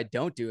thing that I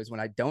don't do is when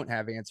I don't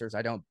have answers,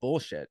 I don't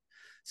bullshit.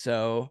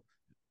 So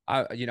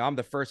I'm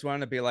the first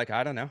one to be like,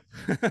 I don't know.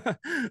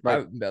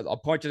 Right.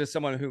 I'll point you to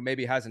someone who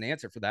maybe has an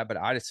answer for that, but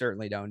I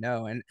certainly don't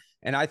know.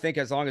 And I think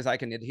as long as I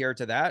can adhere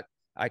to that,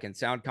 I can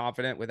sound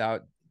confident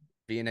without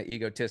being an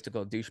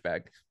egotistical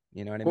douchebag.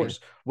 You know what I mean?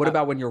 What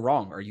about when you're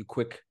wrong? Are you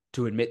quick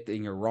to admit that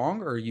you're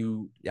wrong, or are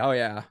you? Oh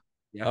yeah.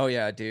 Oh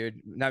yeah, dude.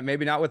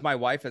 Maybe not with my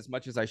wife as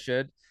much as I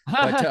should,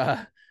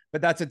 but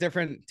that's a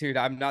different, dude.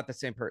 I'm not the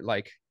same person.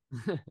 Like,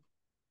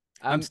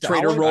 I'm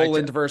trader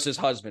Roland versus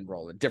husband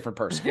Roland, different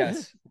person.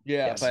 Yes.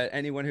 Yeah. Yes. But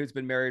anyone who's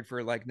been married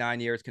for like 9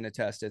 years can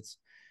attest. It's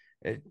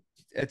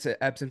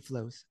a ebbs and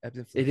flows.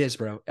 It is,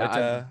 bro.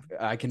 But,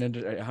 I can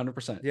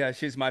 100%. Yeah.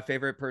 She's my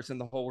favorite person in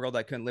the whole world.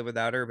 I couldn't live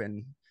without her.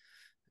 And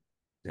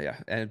yeah.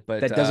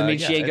 But that doesn't mean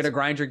she ain't going to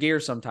grind your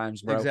gears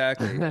sometimes, bro.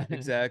 Exactly.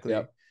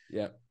 Exactly.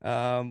 Yep.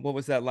 What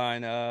was that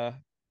line?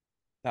 Don't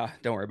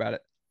worry about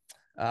it.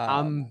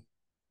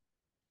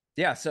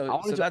 Yeah.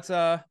 So that's,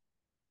 go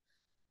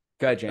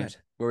ahead, James.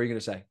 What were you going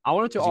to say? I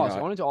wanted to ask,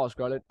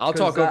 Roland. I'll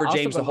talk over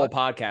James the whole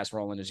podcast,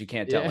 Roland, as you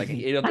can't tell. Like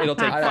it'll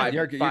take five.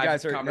 You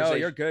guys are no,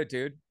 you're good,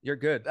 dude. You're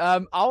good. I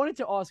wanted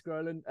to ask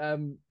Roland,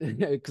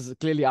 because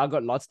clearly I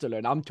got lots to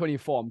learn. I'm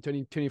 24. I'm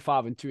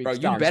 25 in 2 weeks.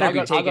 Bro, you better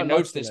be taking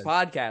notes this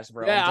podcast,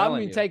 bro. Yeah, I've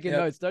been taking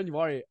notes. Don't you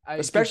worry.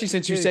 Especially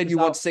since you said you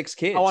want 6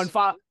 kids. I want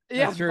 5.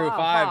 Yeah, that's true.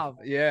 5.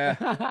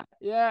 Yeah.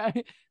 Yeah.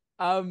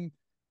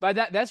 But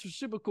that's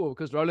super cool,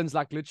 because Roland's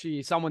like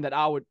literally someone that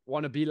I would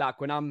want to be like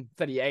when I'm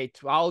 38.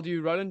 How old are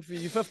you, Roland?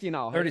 You're 50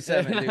 now.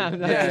 37, dude.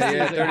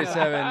 Yeah,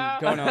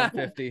 37, going on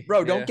 50.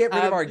 Bro, don't get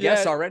rid of our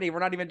guests already. We're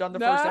not even done the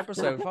first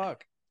episode.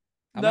 Fuck.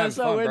 I'm No, having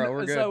fun, bro.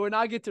 We're good. so when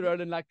I get to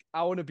Roland, like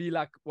I want to be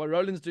like what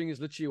Roland's doing is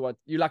literally what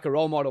you like a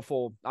role model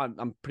for.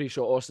 I'm pretty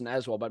sure Austin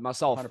as well, but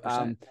myself.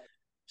 100%.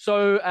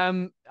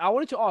 I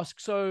wanted to ask.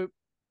 So,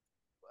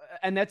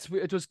 and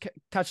it was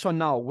touched on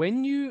now.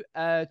 When you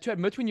to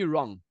admit when you're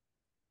wrong,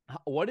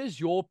 what is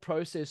your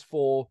process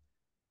for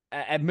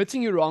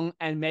admitting you're wrong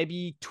and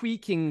maybe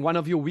tweaking one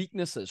of your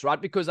weaknesses,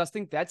 right? Because I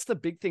think that's the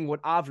big thing.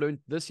 What I've learned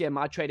this year in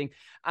my trading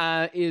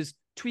is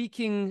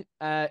tweaking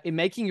in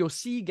making your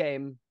C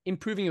game,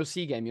 improving your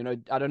C game. You know,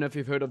 I don't know if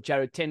you've heard of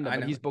Jared Tender,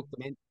 but his book,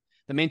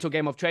 The Mental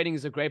Game of Trading,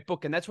 is a great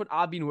book. And that's what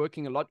I've been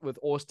working a lot with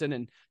Austin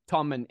and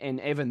Tom and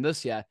Evan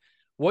this year.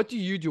 What do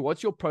you do?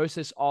 What's your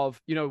process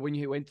of, you know, when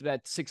you went through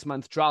that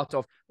 6-month drought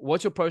of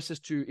what's your process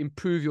to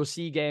improve your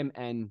C game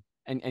and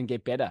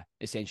get better,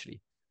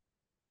 essentially?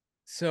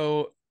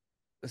 So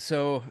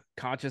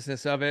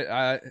consciousness of it.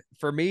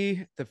 For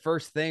me, the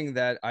first thing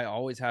that I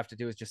always have to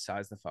do is just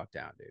size the fuck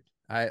down, dude.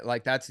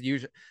 That's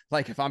usually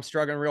like if I'm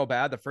struggling real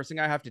bad, the first thing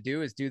I have to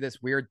do is do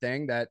this weird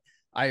thing that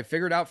I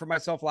figured out for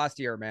myself last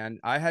year, man.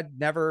 I had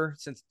never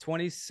since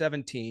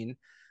 2017,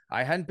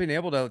 I hadn't been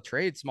able to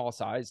trade small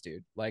size,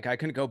 dude. Like I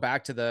couldn't go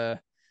back to the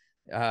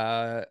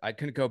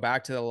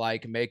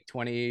like make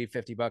 20,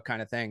 $50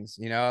 kind of things,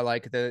 you know,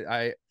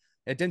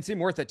 it didn't seem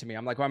worth it to me.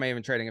 I'm like, why am I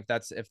even trading if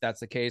that's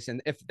the case?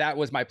 And if that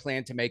was my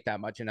plan to make that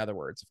much, in other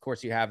words, of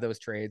course you have those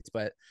trades,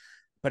 but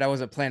I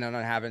wasn't planning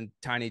on having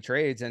tiny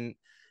trades. And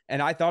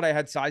I thought I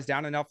had sized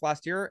down enough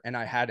last year and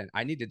I hadn't.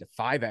 I needed to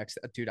 5X,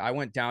 dude. I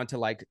went down to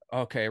like,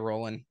 okay,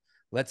 Roland,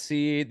 let's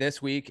see this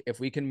week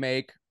if we can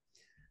make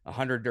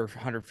 100 or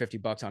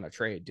 $150 on a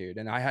trade, dude.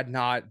 And I had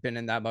not been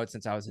in that mode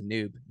since I was a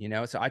noob, you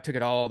know? So I took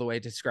it all the way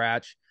to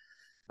scratch.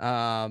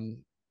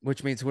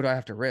 Which means what do I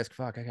have to risk?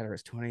 Fuck, I got to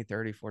risk 20,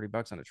 30,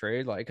 $40 on a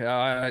trade. Like,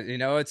 you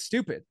know, it's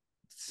stupid. It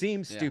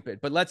seems stupid,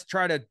 but let's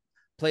try to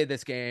play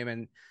this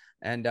game.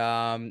 And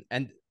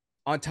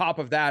on top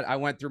of that, I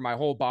went through my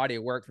whole body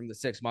of work from the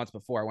 6 months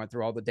before. I went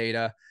through all the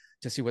data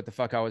to see what the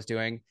fuck I was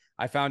doing.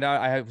 I found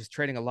out I was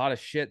trading a lot of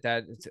shit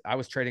that I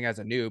was trading as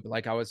a noob.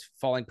 Like I was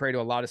falling prey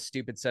to a lot of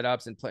stupid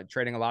setups and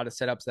trading a lot of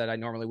setups that I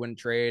normally wouldn't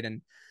trade.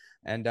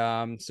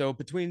 So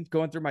between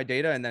going through my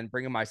data and then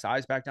bringing my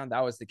size back down,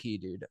 that was the key,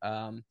 dude.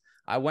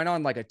 I went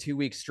on like a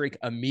 2-week streak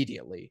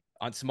immediately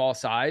on small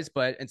size,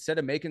 but instead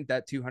of making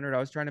that 200 I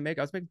was trying to make,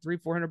 I was making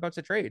 $300-400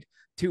 a trade,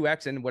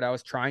 2X in what I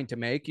was trying to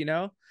make, you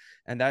know?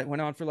 And that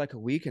went on for like a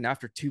week. And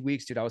after 2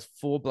 weeks, dude, I was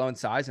full blown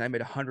size and I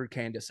made 100K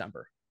in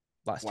December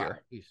last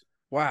year.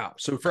 Wow.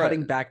 So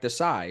cutting back the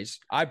size.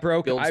 I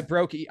broke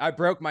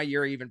my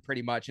year even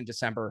pretty much in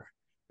December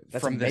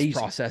from this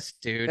process,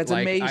 dude. That's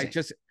amazing.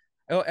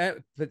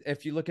 But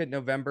if you look at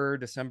November,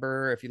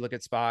 December, if you look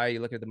at SPY, you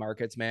look at the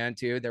markets, man,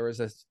 too, that was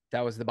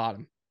the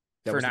bottom.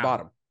 That was the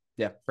bottom.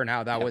 Yeah. For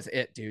now, that was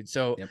it, dude.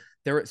 So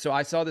so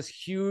I saw this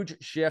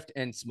huge shift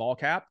in small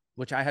cap,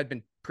 which I had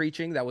been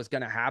preaching that was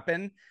going to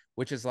happen,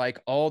 which is like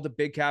all the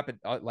big cap,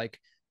 like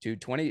to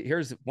 20.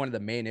 Here's one of the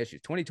main issues.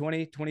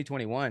 2020,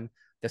 2021,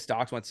 the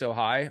stocks went so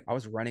high. I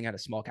was running out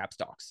of small cap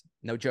stocks.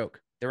 No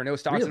joke. There were no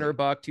stocks under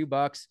 $1,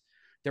 $2.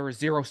 There were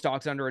 0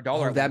 stocks under $1.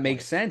 Oh, that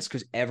makes sense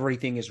because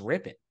everything is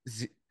ripping.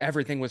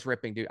 Everything was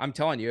ripping, dude. I'm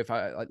telling you, if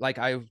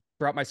I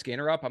brought my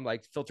scanner up, I'm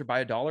like filtered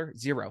by $1,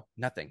 0,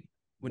 nothing.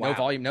 With no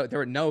volume, there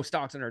were no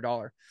stocks under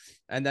 $1,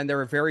 and then there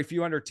were very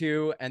few under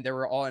 2, and they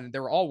were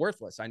all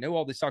worthless. I know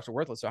all these stocks are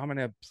worthless, so I'm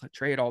gonna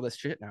trade all this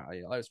shit now.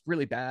 You know, it was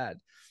really bad.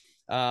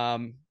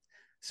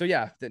 So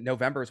yeah, the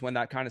November is when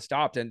that kind of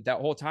stopped, and that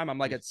whole time I'm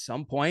like, at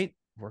some point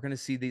we're gonna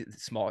see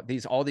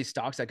all these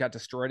stocks that got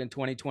destroyed in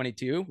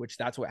 2022, which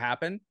that's what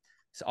happened.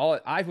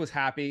 So I was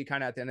happy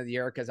kind of at the end of the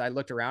year because I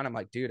looked around. I'm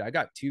like, dude, I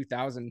got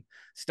 2,000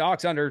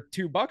 stocks under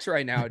 $2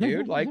 right now,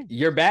 dude. Like,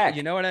 you're back.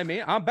 You know what I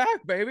mean? I'm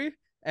back, baby.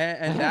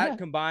 And that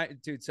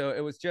combined, dude. So it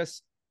was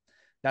just,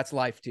 that's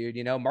life, dude.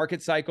 You know,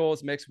 market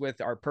cycles mixed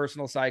with our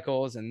personal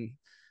cycles, and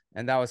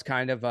that was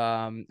kind of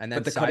and then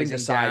but the cutting the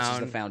size is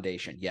the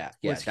foundation. Yeah,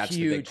 that's huge,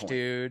 the big point.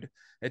 Dude.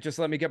 It just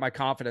let me get my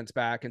confidence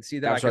back and see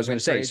that. That's what I was going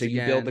to say. So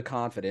you build the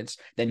confidence,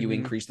 then you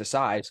increase the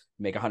size,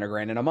 make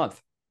 $100,000 in a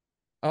month.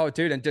 Oh,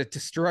 dude, and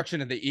destruction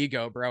of the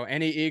ego, bro.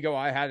 Any ego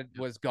I had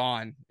was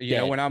gone. You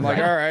know, when I'm like,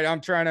 all right, I'm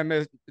trying to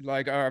make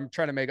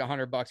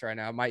 $100 right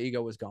now. My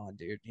ego was gone,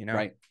 dude. You know,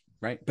 right.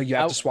 But you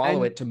have to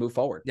swallow it to move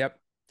forward. Yep,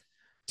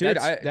 dude.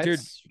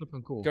 That's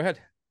flipping cool. Go ahead.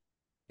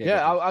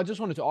 Yeah, I just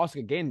wanted to ask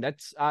again.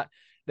 That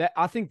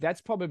I think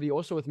that's probably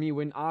also with me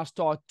when I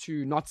start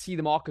to not see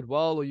the market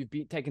well, or you've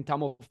been taking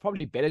time off.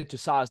 Probably better to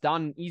size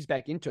down and ease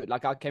back into it.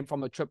 Like I came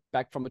from a trip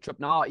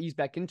now, I ease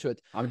back into it.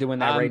 I'm doing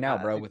that right now,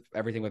 bro. With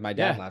everything with my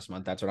dad last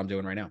month, that's what I'm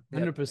doing right now.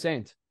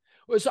 100%.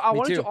 Well, so I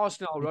wanted to ask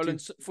now,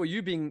 Roland, for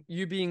you being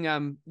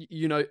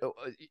you know,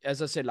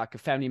 as I said, like a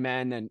family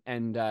man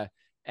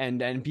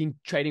and been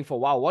trading for a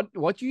while.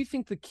 What do you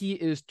think the key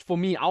is for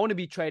me? I want to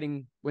be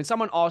trading. When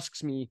someone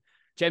asks me,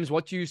 James,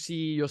 what do you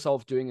see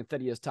yourself doing in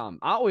 30 years' time?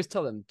 I always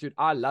tell them, dude,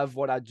 I love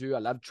what I do. I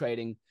love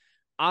trading.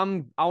 I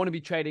want to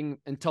be trading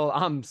until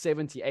I'm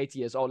 70, 80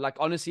 years old. Like,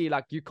 honestly,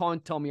 like you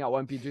can't tell me I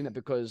won't be doing that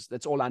because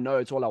that's all I know.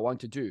 It's all I want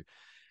to do.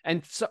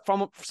 And so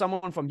from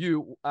someone from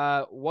you,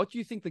 what do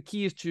you think the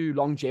key is to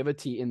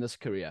longevity in this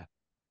career?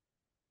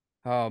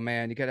 Oh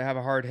man, you got to have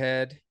a hard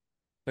head,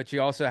 but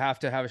you also have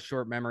to have a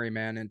short memory,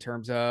 man, in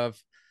terms of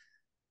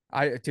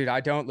I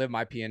don't live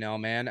my P&L,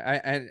 man.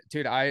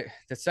 The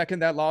second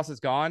that loss is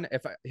gone,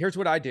 here's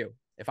what I do.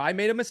 If I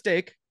made a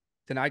mistake,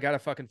 then I got to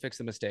fucking fix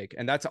the mistake.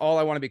 And that's all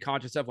I want to be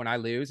conscious of when I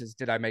lose is,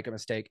 did I make a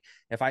mistake?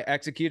 If I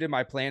executed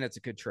my plan, it's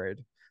a good trade.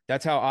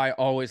 That's how I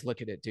always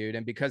look at it, dude.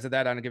 And because of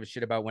that, I don't give a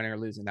shit about winning or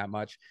losing that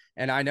much.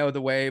 And I know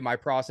the way my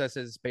process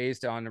is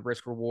based on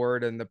risk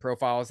reward and the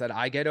profiles that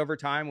I get over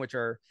time, which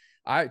are,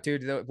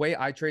 the way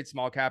I trade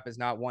small cap is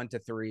not 1 to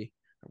 3,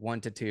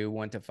 1 to 2,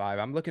 1 to 5.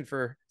 I'm looking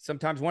for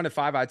sometimes 1 to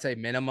 5, I'd say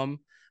minimum,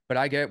 but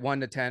I get 1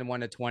 to 10, 1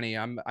 to 20.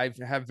 I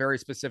have very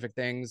specific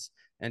things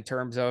in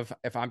terms of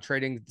if I'm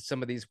trading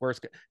some of these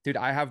worst, dude,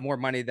 I have more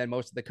money than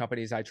most of the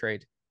companies I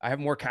trade. I have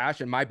more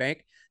cash in my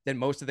bank than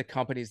most of the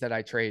companies that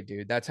I trade,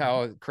 dude. That's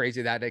how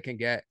crazy that it can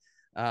get.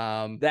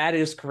 That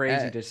is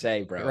crazy to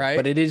say, bro. Right?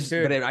 But it is,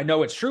 dude, I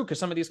know it's true because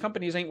some of these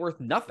companies ain't worth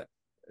nothing.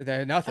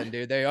 They're nothing,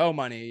 dude. They owe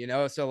money,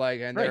 So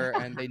like, and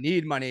they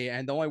need money,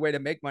 and the only way to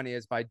make money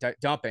is by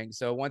dumping.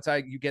 So once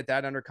you get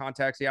that under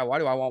context, yeah. Why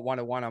do I want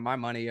 1-to-1 on my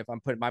money if I'm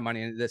putting my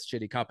money into this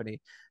shitty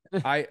company?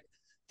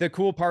 The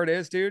cool part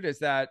is, dude, is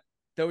that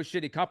those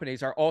shitty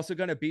companies are also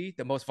going to be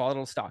the most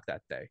volatile stock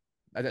that day.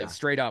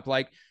 Straight up.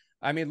 Like,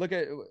 I mean, look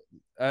at,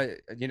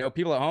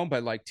 people at home,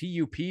 but like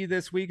TUP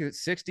this week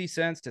is 60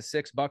 cents to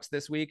 $6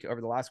 this week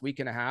over the last week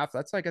and a half.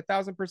 That's like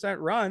 1,000%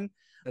 run.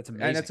 That's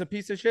amazing. And it's a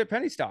piece of shit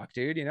penny stock,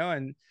 dude,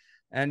 and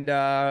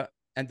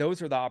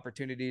those are the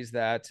opportunities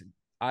that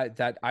I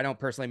don't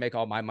personally make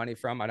all my money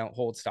from. I don't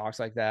hold stocks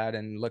like that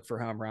and look for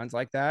home runs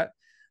like that.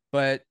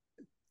 But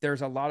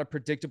there's a lot of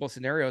predictable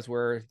scenarios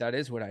where that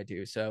is what I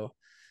do. So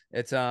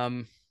it's,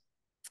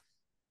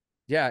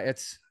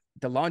 it's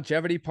the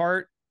longevity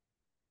part.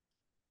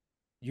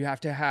 You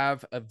have to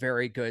have a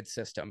very good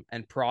system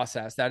and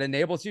process that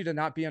enables you to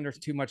not be under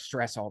too much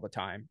stress all the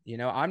time.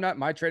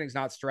 My trading's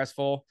not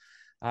stressful.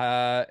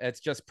 It's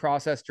just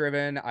process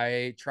driven.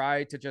 I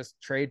try to just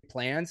trade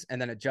plans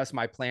and then adjust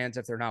my plans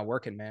if they're not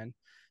working, man.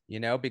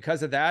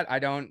 Because of that, I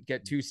don't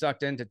get too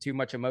sucked into too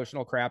much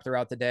emotional crap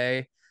throughout the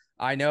day.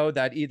 I know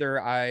that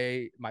either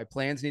my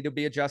plans need to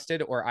be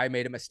adjusted or I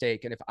made a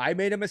mistake. And if I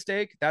made a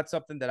mistake, that's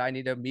something that I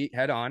need to meet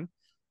head on.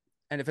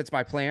 And if it's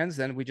my plans,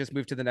 then we just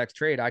move to the next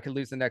trade. I could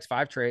lose the next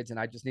 5 trades and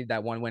I just need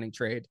that one winning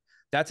trade.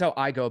 That's how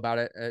I go about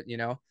it.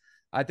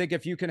 I think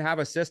if you can have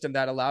a system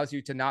that allows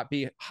you to not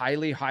be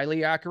highly,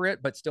 highly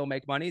accurate, but still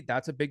make money,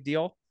 that's a big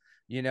deal.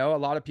 A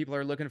lot of people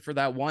are looking for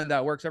that one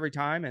that works every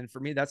time. And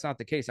for me, that's not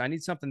the case. I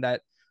need something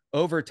that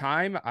over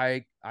time,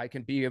 I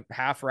can be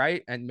half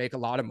right and make a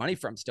lot of money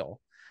from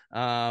still.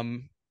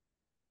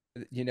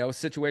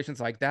 Situations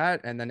like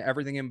that. And then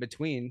everything in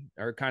between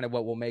are kind of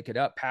what will make it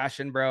up.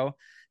 Passion, bro.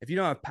 If you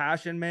don't have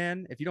passion,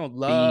 man, if you don't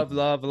love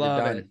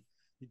it,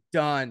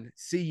 done.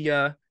 See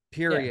ya.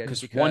 Period.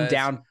 Because one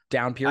down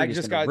period. I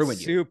just got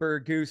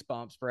super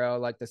goosebumps, bro.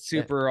 Like the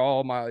super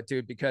all my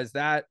dude, because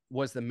that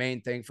was the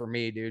main thing for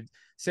me, dude.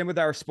 Same with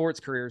our sports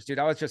careers, dude.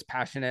 I was just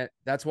passionate.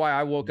 That's why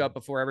I woke up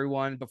before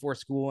everyone, before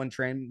school, and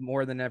trained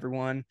more than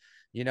everyone.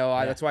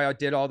 That's why I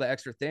did all the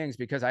extra things,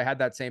 because I had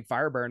that same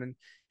fire burn. And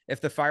if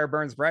the fire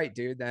burns bright,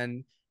 dude,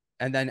 then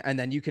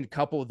you can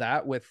couple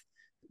that with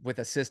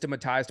a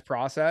systematized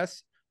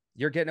process.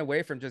 You're getting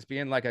away from just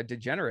being like a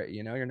degenerate.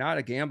 You're not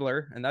a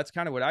gambler. And that's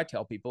kind of what I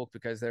tell people,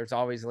 because there's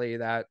obviously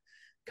that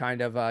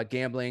kind of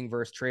gambling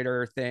versus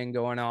trader thing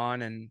going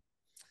on.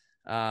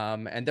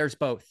 And there's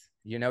both.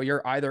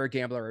 You're either a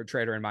gambler or a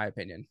trader, in my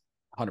opinion.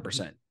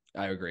 100%.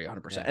 I agree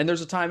 100%. Yeah. And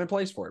there's a time and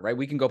place for it, right?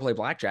 We can go play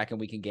blackjack and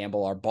we can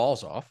gamble our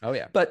balls off. Oh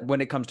yeah. But when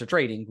it comes to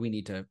trading, we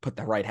need to put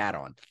the right hat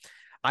on.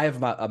 I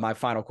have my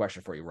final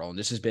question for you, Roland.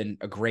 This has been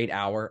a great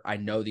hour. I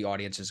know the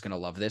audience is going to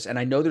love this, and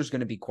I know there's going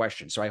to be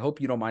questions. So I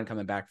hope you don't mind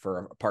coming back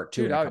for a part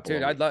 2.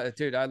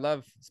 I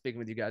love speaking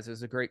with you guys. It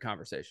was a great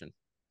conversation.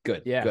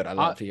 Good. Yeah. Good. I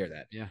love to hear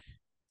that. Yeah.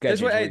 This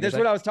is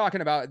what I was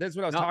talking about. This is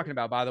what I was talking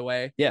about, by the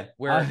way. Yeah.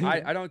 Where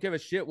I don't give a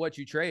shit what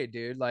you trade,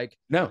 dude. Like,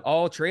 no,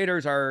 all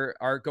traders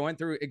are going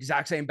through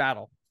exact same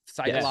battle,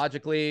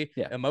 psychologically,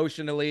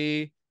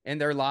 emotionally, in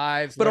their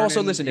lives. But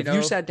also, listen, if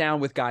you sat down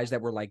with guys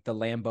that were like the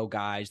Lambo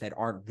guys that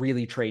aren't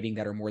really trading,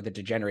 that are more the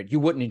degenerate, you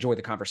wouldn't enjoy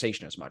the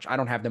conversation as much. I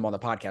don't have them on the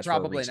podcast.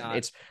 Probably for a reason. Not.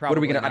 It's Probably what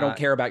are we gonna? Not. I don't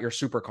care about your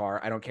supercar.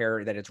 I don't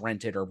care that it's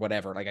rented or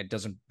whatever. Like, it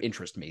doesn't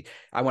interest me.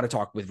 I want to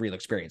talk with real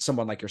experience.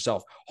 Someone like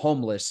yourself,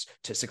 homeless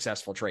to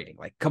successful trading.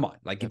 Like, come on,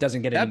 like it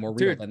doesn't get any more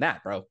real than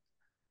that, bro.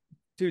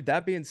 Dude,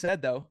 that being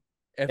said, though,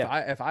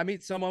 if I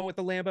meet someone with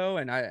a Lambo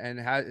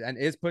and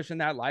is pushing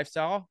that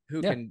lifestyle,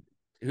 who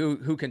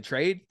can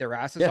trade their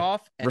asses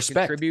off and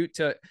contribute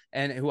to,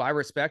 and who I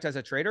respect as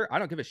a trader, I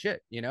don't give a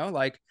shit,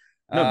 like,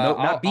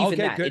 not beefing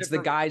that. It's the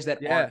guys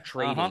that aren't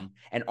trading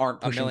and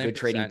aren't pushing good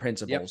trading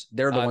principles.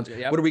 They're the ones.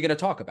 What are we going to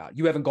talk about?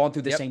 You haven't gone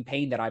through the same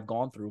pain that I've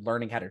gone through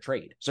learning how to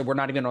trade. So we're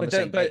not even on the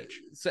same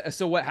page.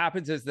 So what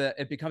happens is that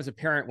it becomes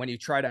apparent when you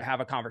try to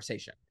have a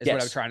conversation, is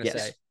what I'm trying to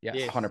say. Yeah,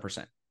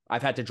 100%.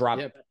 I've had to drop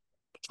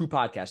 2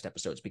 podcast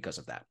episodes because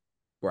of that.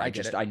 where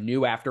I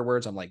knew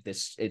afterwards, I'm like,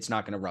 it's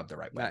not going to rub the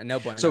right way. No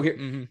bueno. So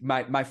here,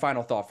 my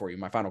final thought for you,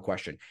 my final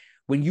question.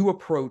 When you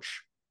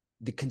approach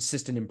the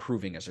consistent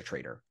improving as a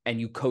trader and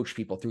you coach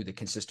people through the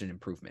consistent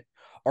improvement,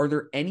 are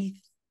there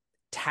any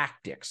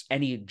tactics,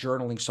 any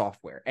journaling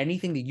software,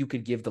 anything that you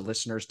could give the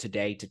listeners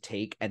today to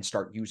take and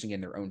start using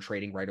in their own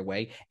trading right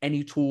away?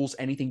 Any tools,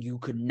 anything you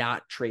could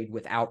not trade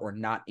without or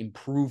not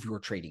improve your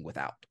trading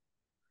without?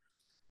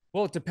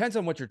 Well, it depends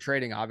on what you're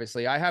trading.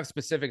 Obviously, I have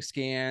specific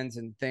scans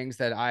and things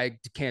that I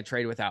can't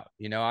trade without.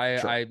 You know,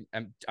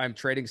 I'm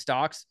trading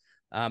stocks.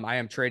 I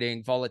am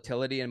trading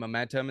volatility and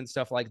momentum and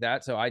stuff like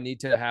that. So I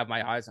need to have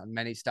my eyes on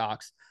many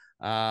stocks.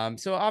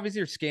 So obviously,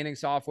 you're scanning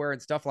software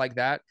and stuff like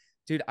that,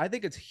 dude. I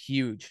think it's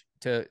huge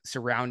to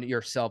surround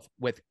yourself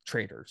with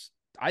traders.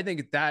 I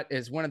think that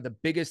is one of the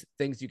biggest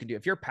things you can do.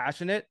 If you're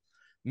passionate,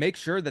 make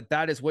sure that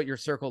that is what your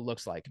circle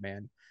looks like,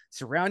 man.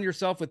 Surround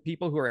yourself with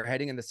people who are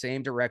heading in the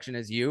same direction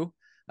as you.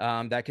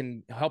 That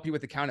can help you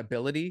with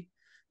accountability,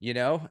 you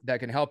know, that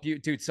can help you,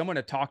 dude, someone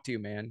to talk to,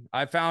 man.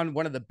 I found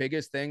one of the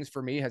biggest things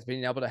for me has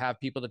been able to have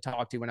people to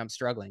talk to when I'm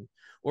struggling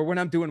or when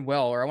I'm doing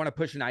well, or I want to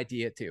push an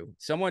idea to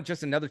someone,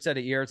 just another set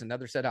of ears,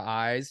 another set of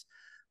eyes.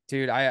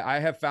 Dude, I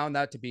have found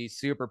that to be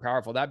super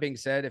powerful. That being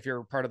said, if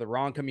you're part of the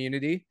wrong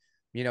community,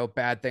 you know,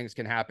 bad things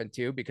can happen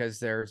too, because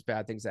there's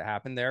bad things that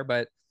happen there.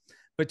 But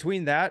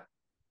between that,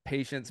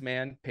 patience,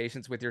 man,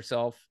 patience with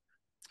yourself.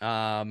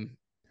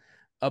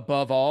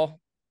 Above all,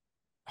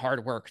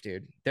 hard work,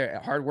 dude.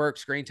 Hard work,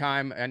 screen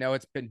time. I know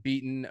it's been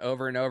beaten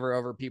over and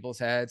over people's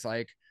heads,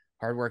 like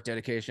hard work,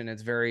 dedication.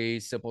 It's very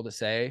simple to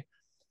say,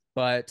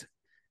 but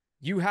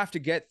you have to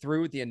get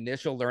through the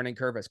initial learning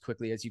curve as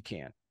quickly as you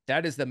can.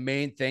 That is the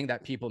main thing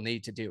that people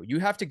need to do. You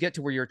have to get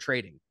to where you're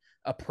trading,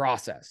 a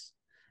process.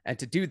 And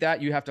to do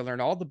that, you have to learn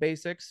all the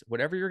basics,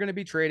 whatever you're going to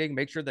be trading.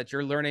 Make sure that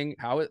you're learning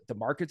how the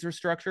markets are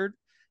structured,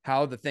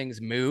 how the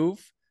things move,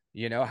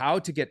 you know, how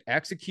to get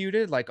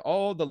executed, like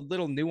all the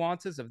little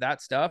nuances of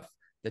that stuff.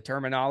 The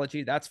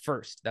terminology, that's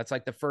first. That's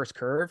like the first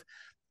curve.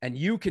 And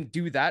you can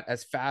do that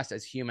as fast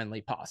as humanly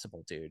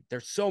possible, dude.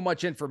 There's so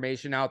much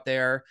information out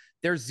there.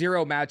 There's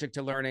zero magic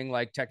to learning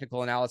like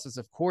technical analysis.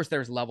 Of course,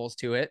 there's levels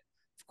to it.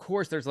 Of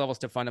course, there's levels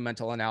to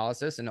fundamental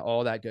analysis and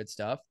all that good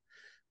stuff,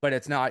 but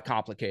it's not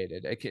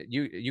complicated.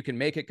 You can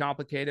make it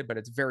complicated, but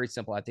it's very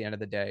simple at the end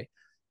of the day.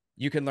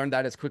 You can learn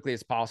that as quickly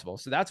as possible.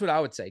 So that's what I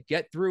would say.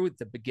 Get through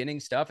the beginning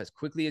stuff as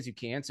quickly as you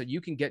can so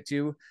you can get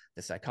to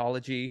the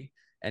psychology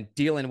and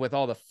dealing with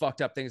all the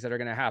fucked up things that are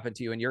going to happen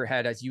to you in your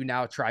head as you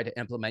now try to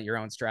implement your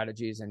own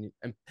strategies and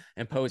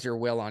impose your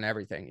will on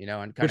everything, you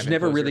know, and which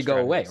never really go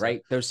away,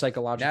 right? Those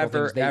psychological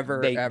things,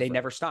 they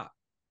never stop.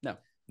 No,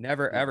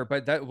 never, ever.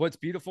 But what's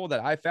beautiful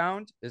that I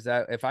found is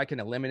that if I can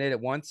eliminate it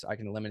once, I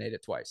can eliminate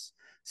it twice.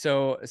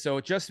 So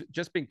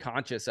just being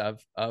conscious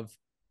of,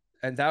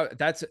 and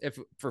that's if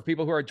for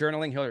people who are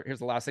journaling, here's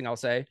the last thing I'll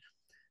say.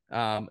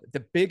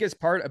 The biggest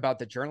part about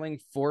the journaling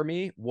for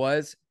me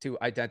was to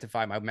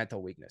identify my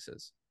mental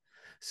weaknesses.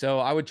 So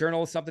I would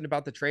journal something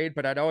about the trade,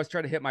 but I'd always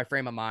try to hit my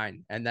frame of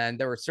mind. And then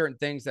there were certain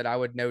things that I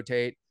would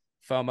notate: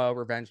 FOMO,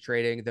 revenge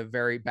trading, the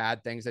very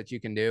bad things that you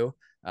can do.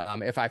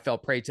 If I fell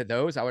prey to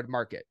those, I would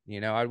mark it.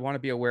 You know, I'd want to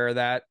be aware of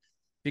that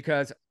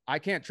because I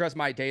can't trust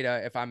my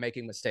data if I'm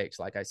making mistakes,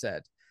 like I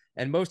said.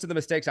 And most of the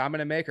mistakes I'm going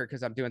to make are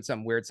because I'm doing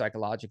something weird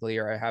psychologically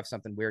or I have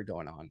something weird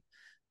going on.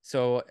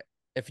 So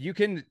if you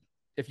can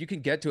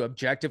get to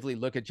objectively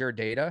look at your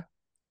data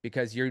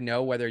because you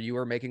know whether you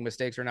are making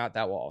mistakes or not,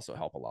 that will also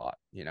help a lot,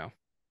 you know?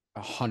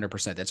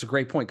 100%. That's a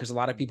great point because a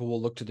lot of people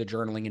will look to the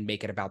journaling and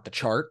make it about the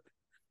chart.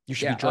 You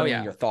should be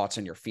journaling your thoughts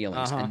and your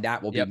feelings, and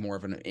that will be more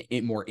of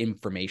more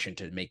information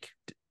to make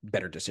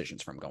better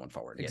decisions from going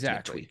forward.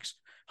 Exactly. Tweaks.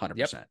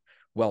 100%.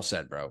 Well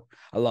said, bro.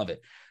 I love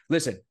it.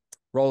 Listen,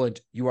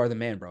 Roland, you are the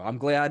man, bro. I'm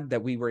glad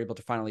that we were able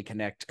to finally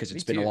connect because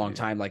it's been a long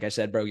time. Like I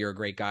said, bro, you're a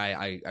great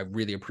guy. I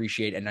really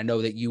appreciate it. And I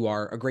know that you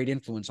are a great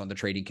influence on the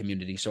trading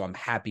community. So I'm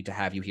happy to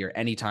have you here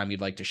anytime you'd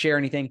like to share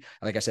anything.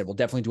 Like I said, we'll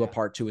definitely do a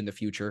part 2 in the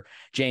future.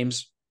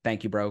 James,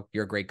 thank you, bro.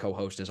 You're a great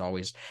co-host as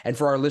always. And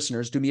for our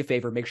listeners, do me a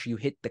favor. Make sure you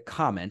hit the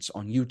comments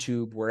on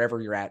YouTube,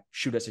 wherever you're at.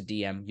 Shoot us a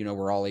DM. You know,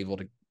 we're all able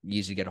to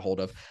easy to get a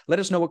hold of. Let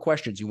us know what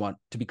questions you want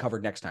to be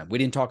covered next time. We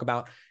didn't talk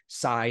about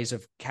size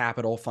of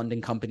capital, funding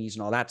companies,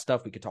 and all that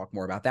stuff. We could talk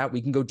more about that.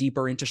 We can go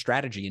deeper into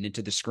strategy and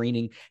into the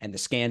screening and the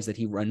scans that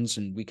he runs,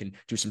 and we can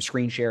do some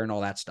screen share and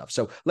all that stuff.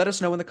 So let us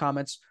know in the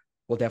comments.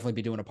 We'll definitely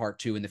be doing a part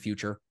 2 in the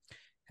future.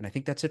 And I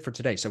think that's it for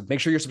today. So make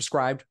sure you're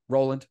subscribed.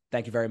 Roland,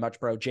 thank you very much,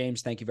 bro.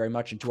 James, thank you very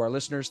much. And to our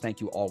listeners,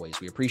 thank you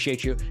always. We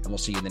appreciate you, and we'll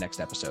see you in the next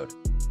episode.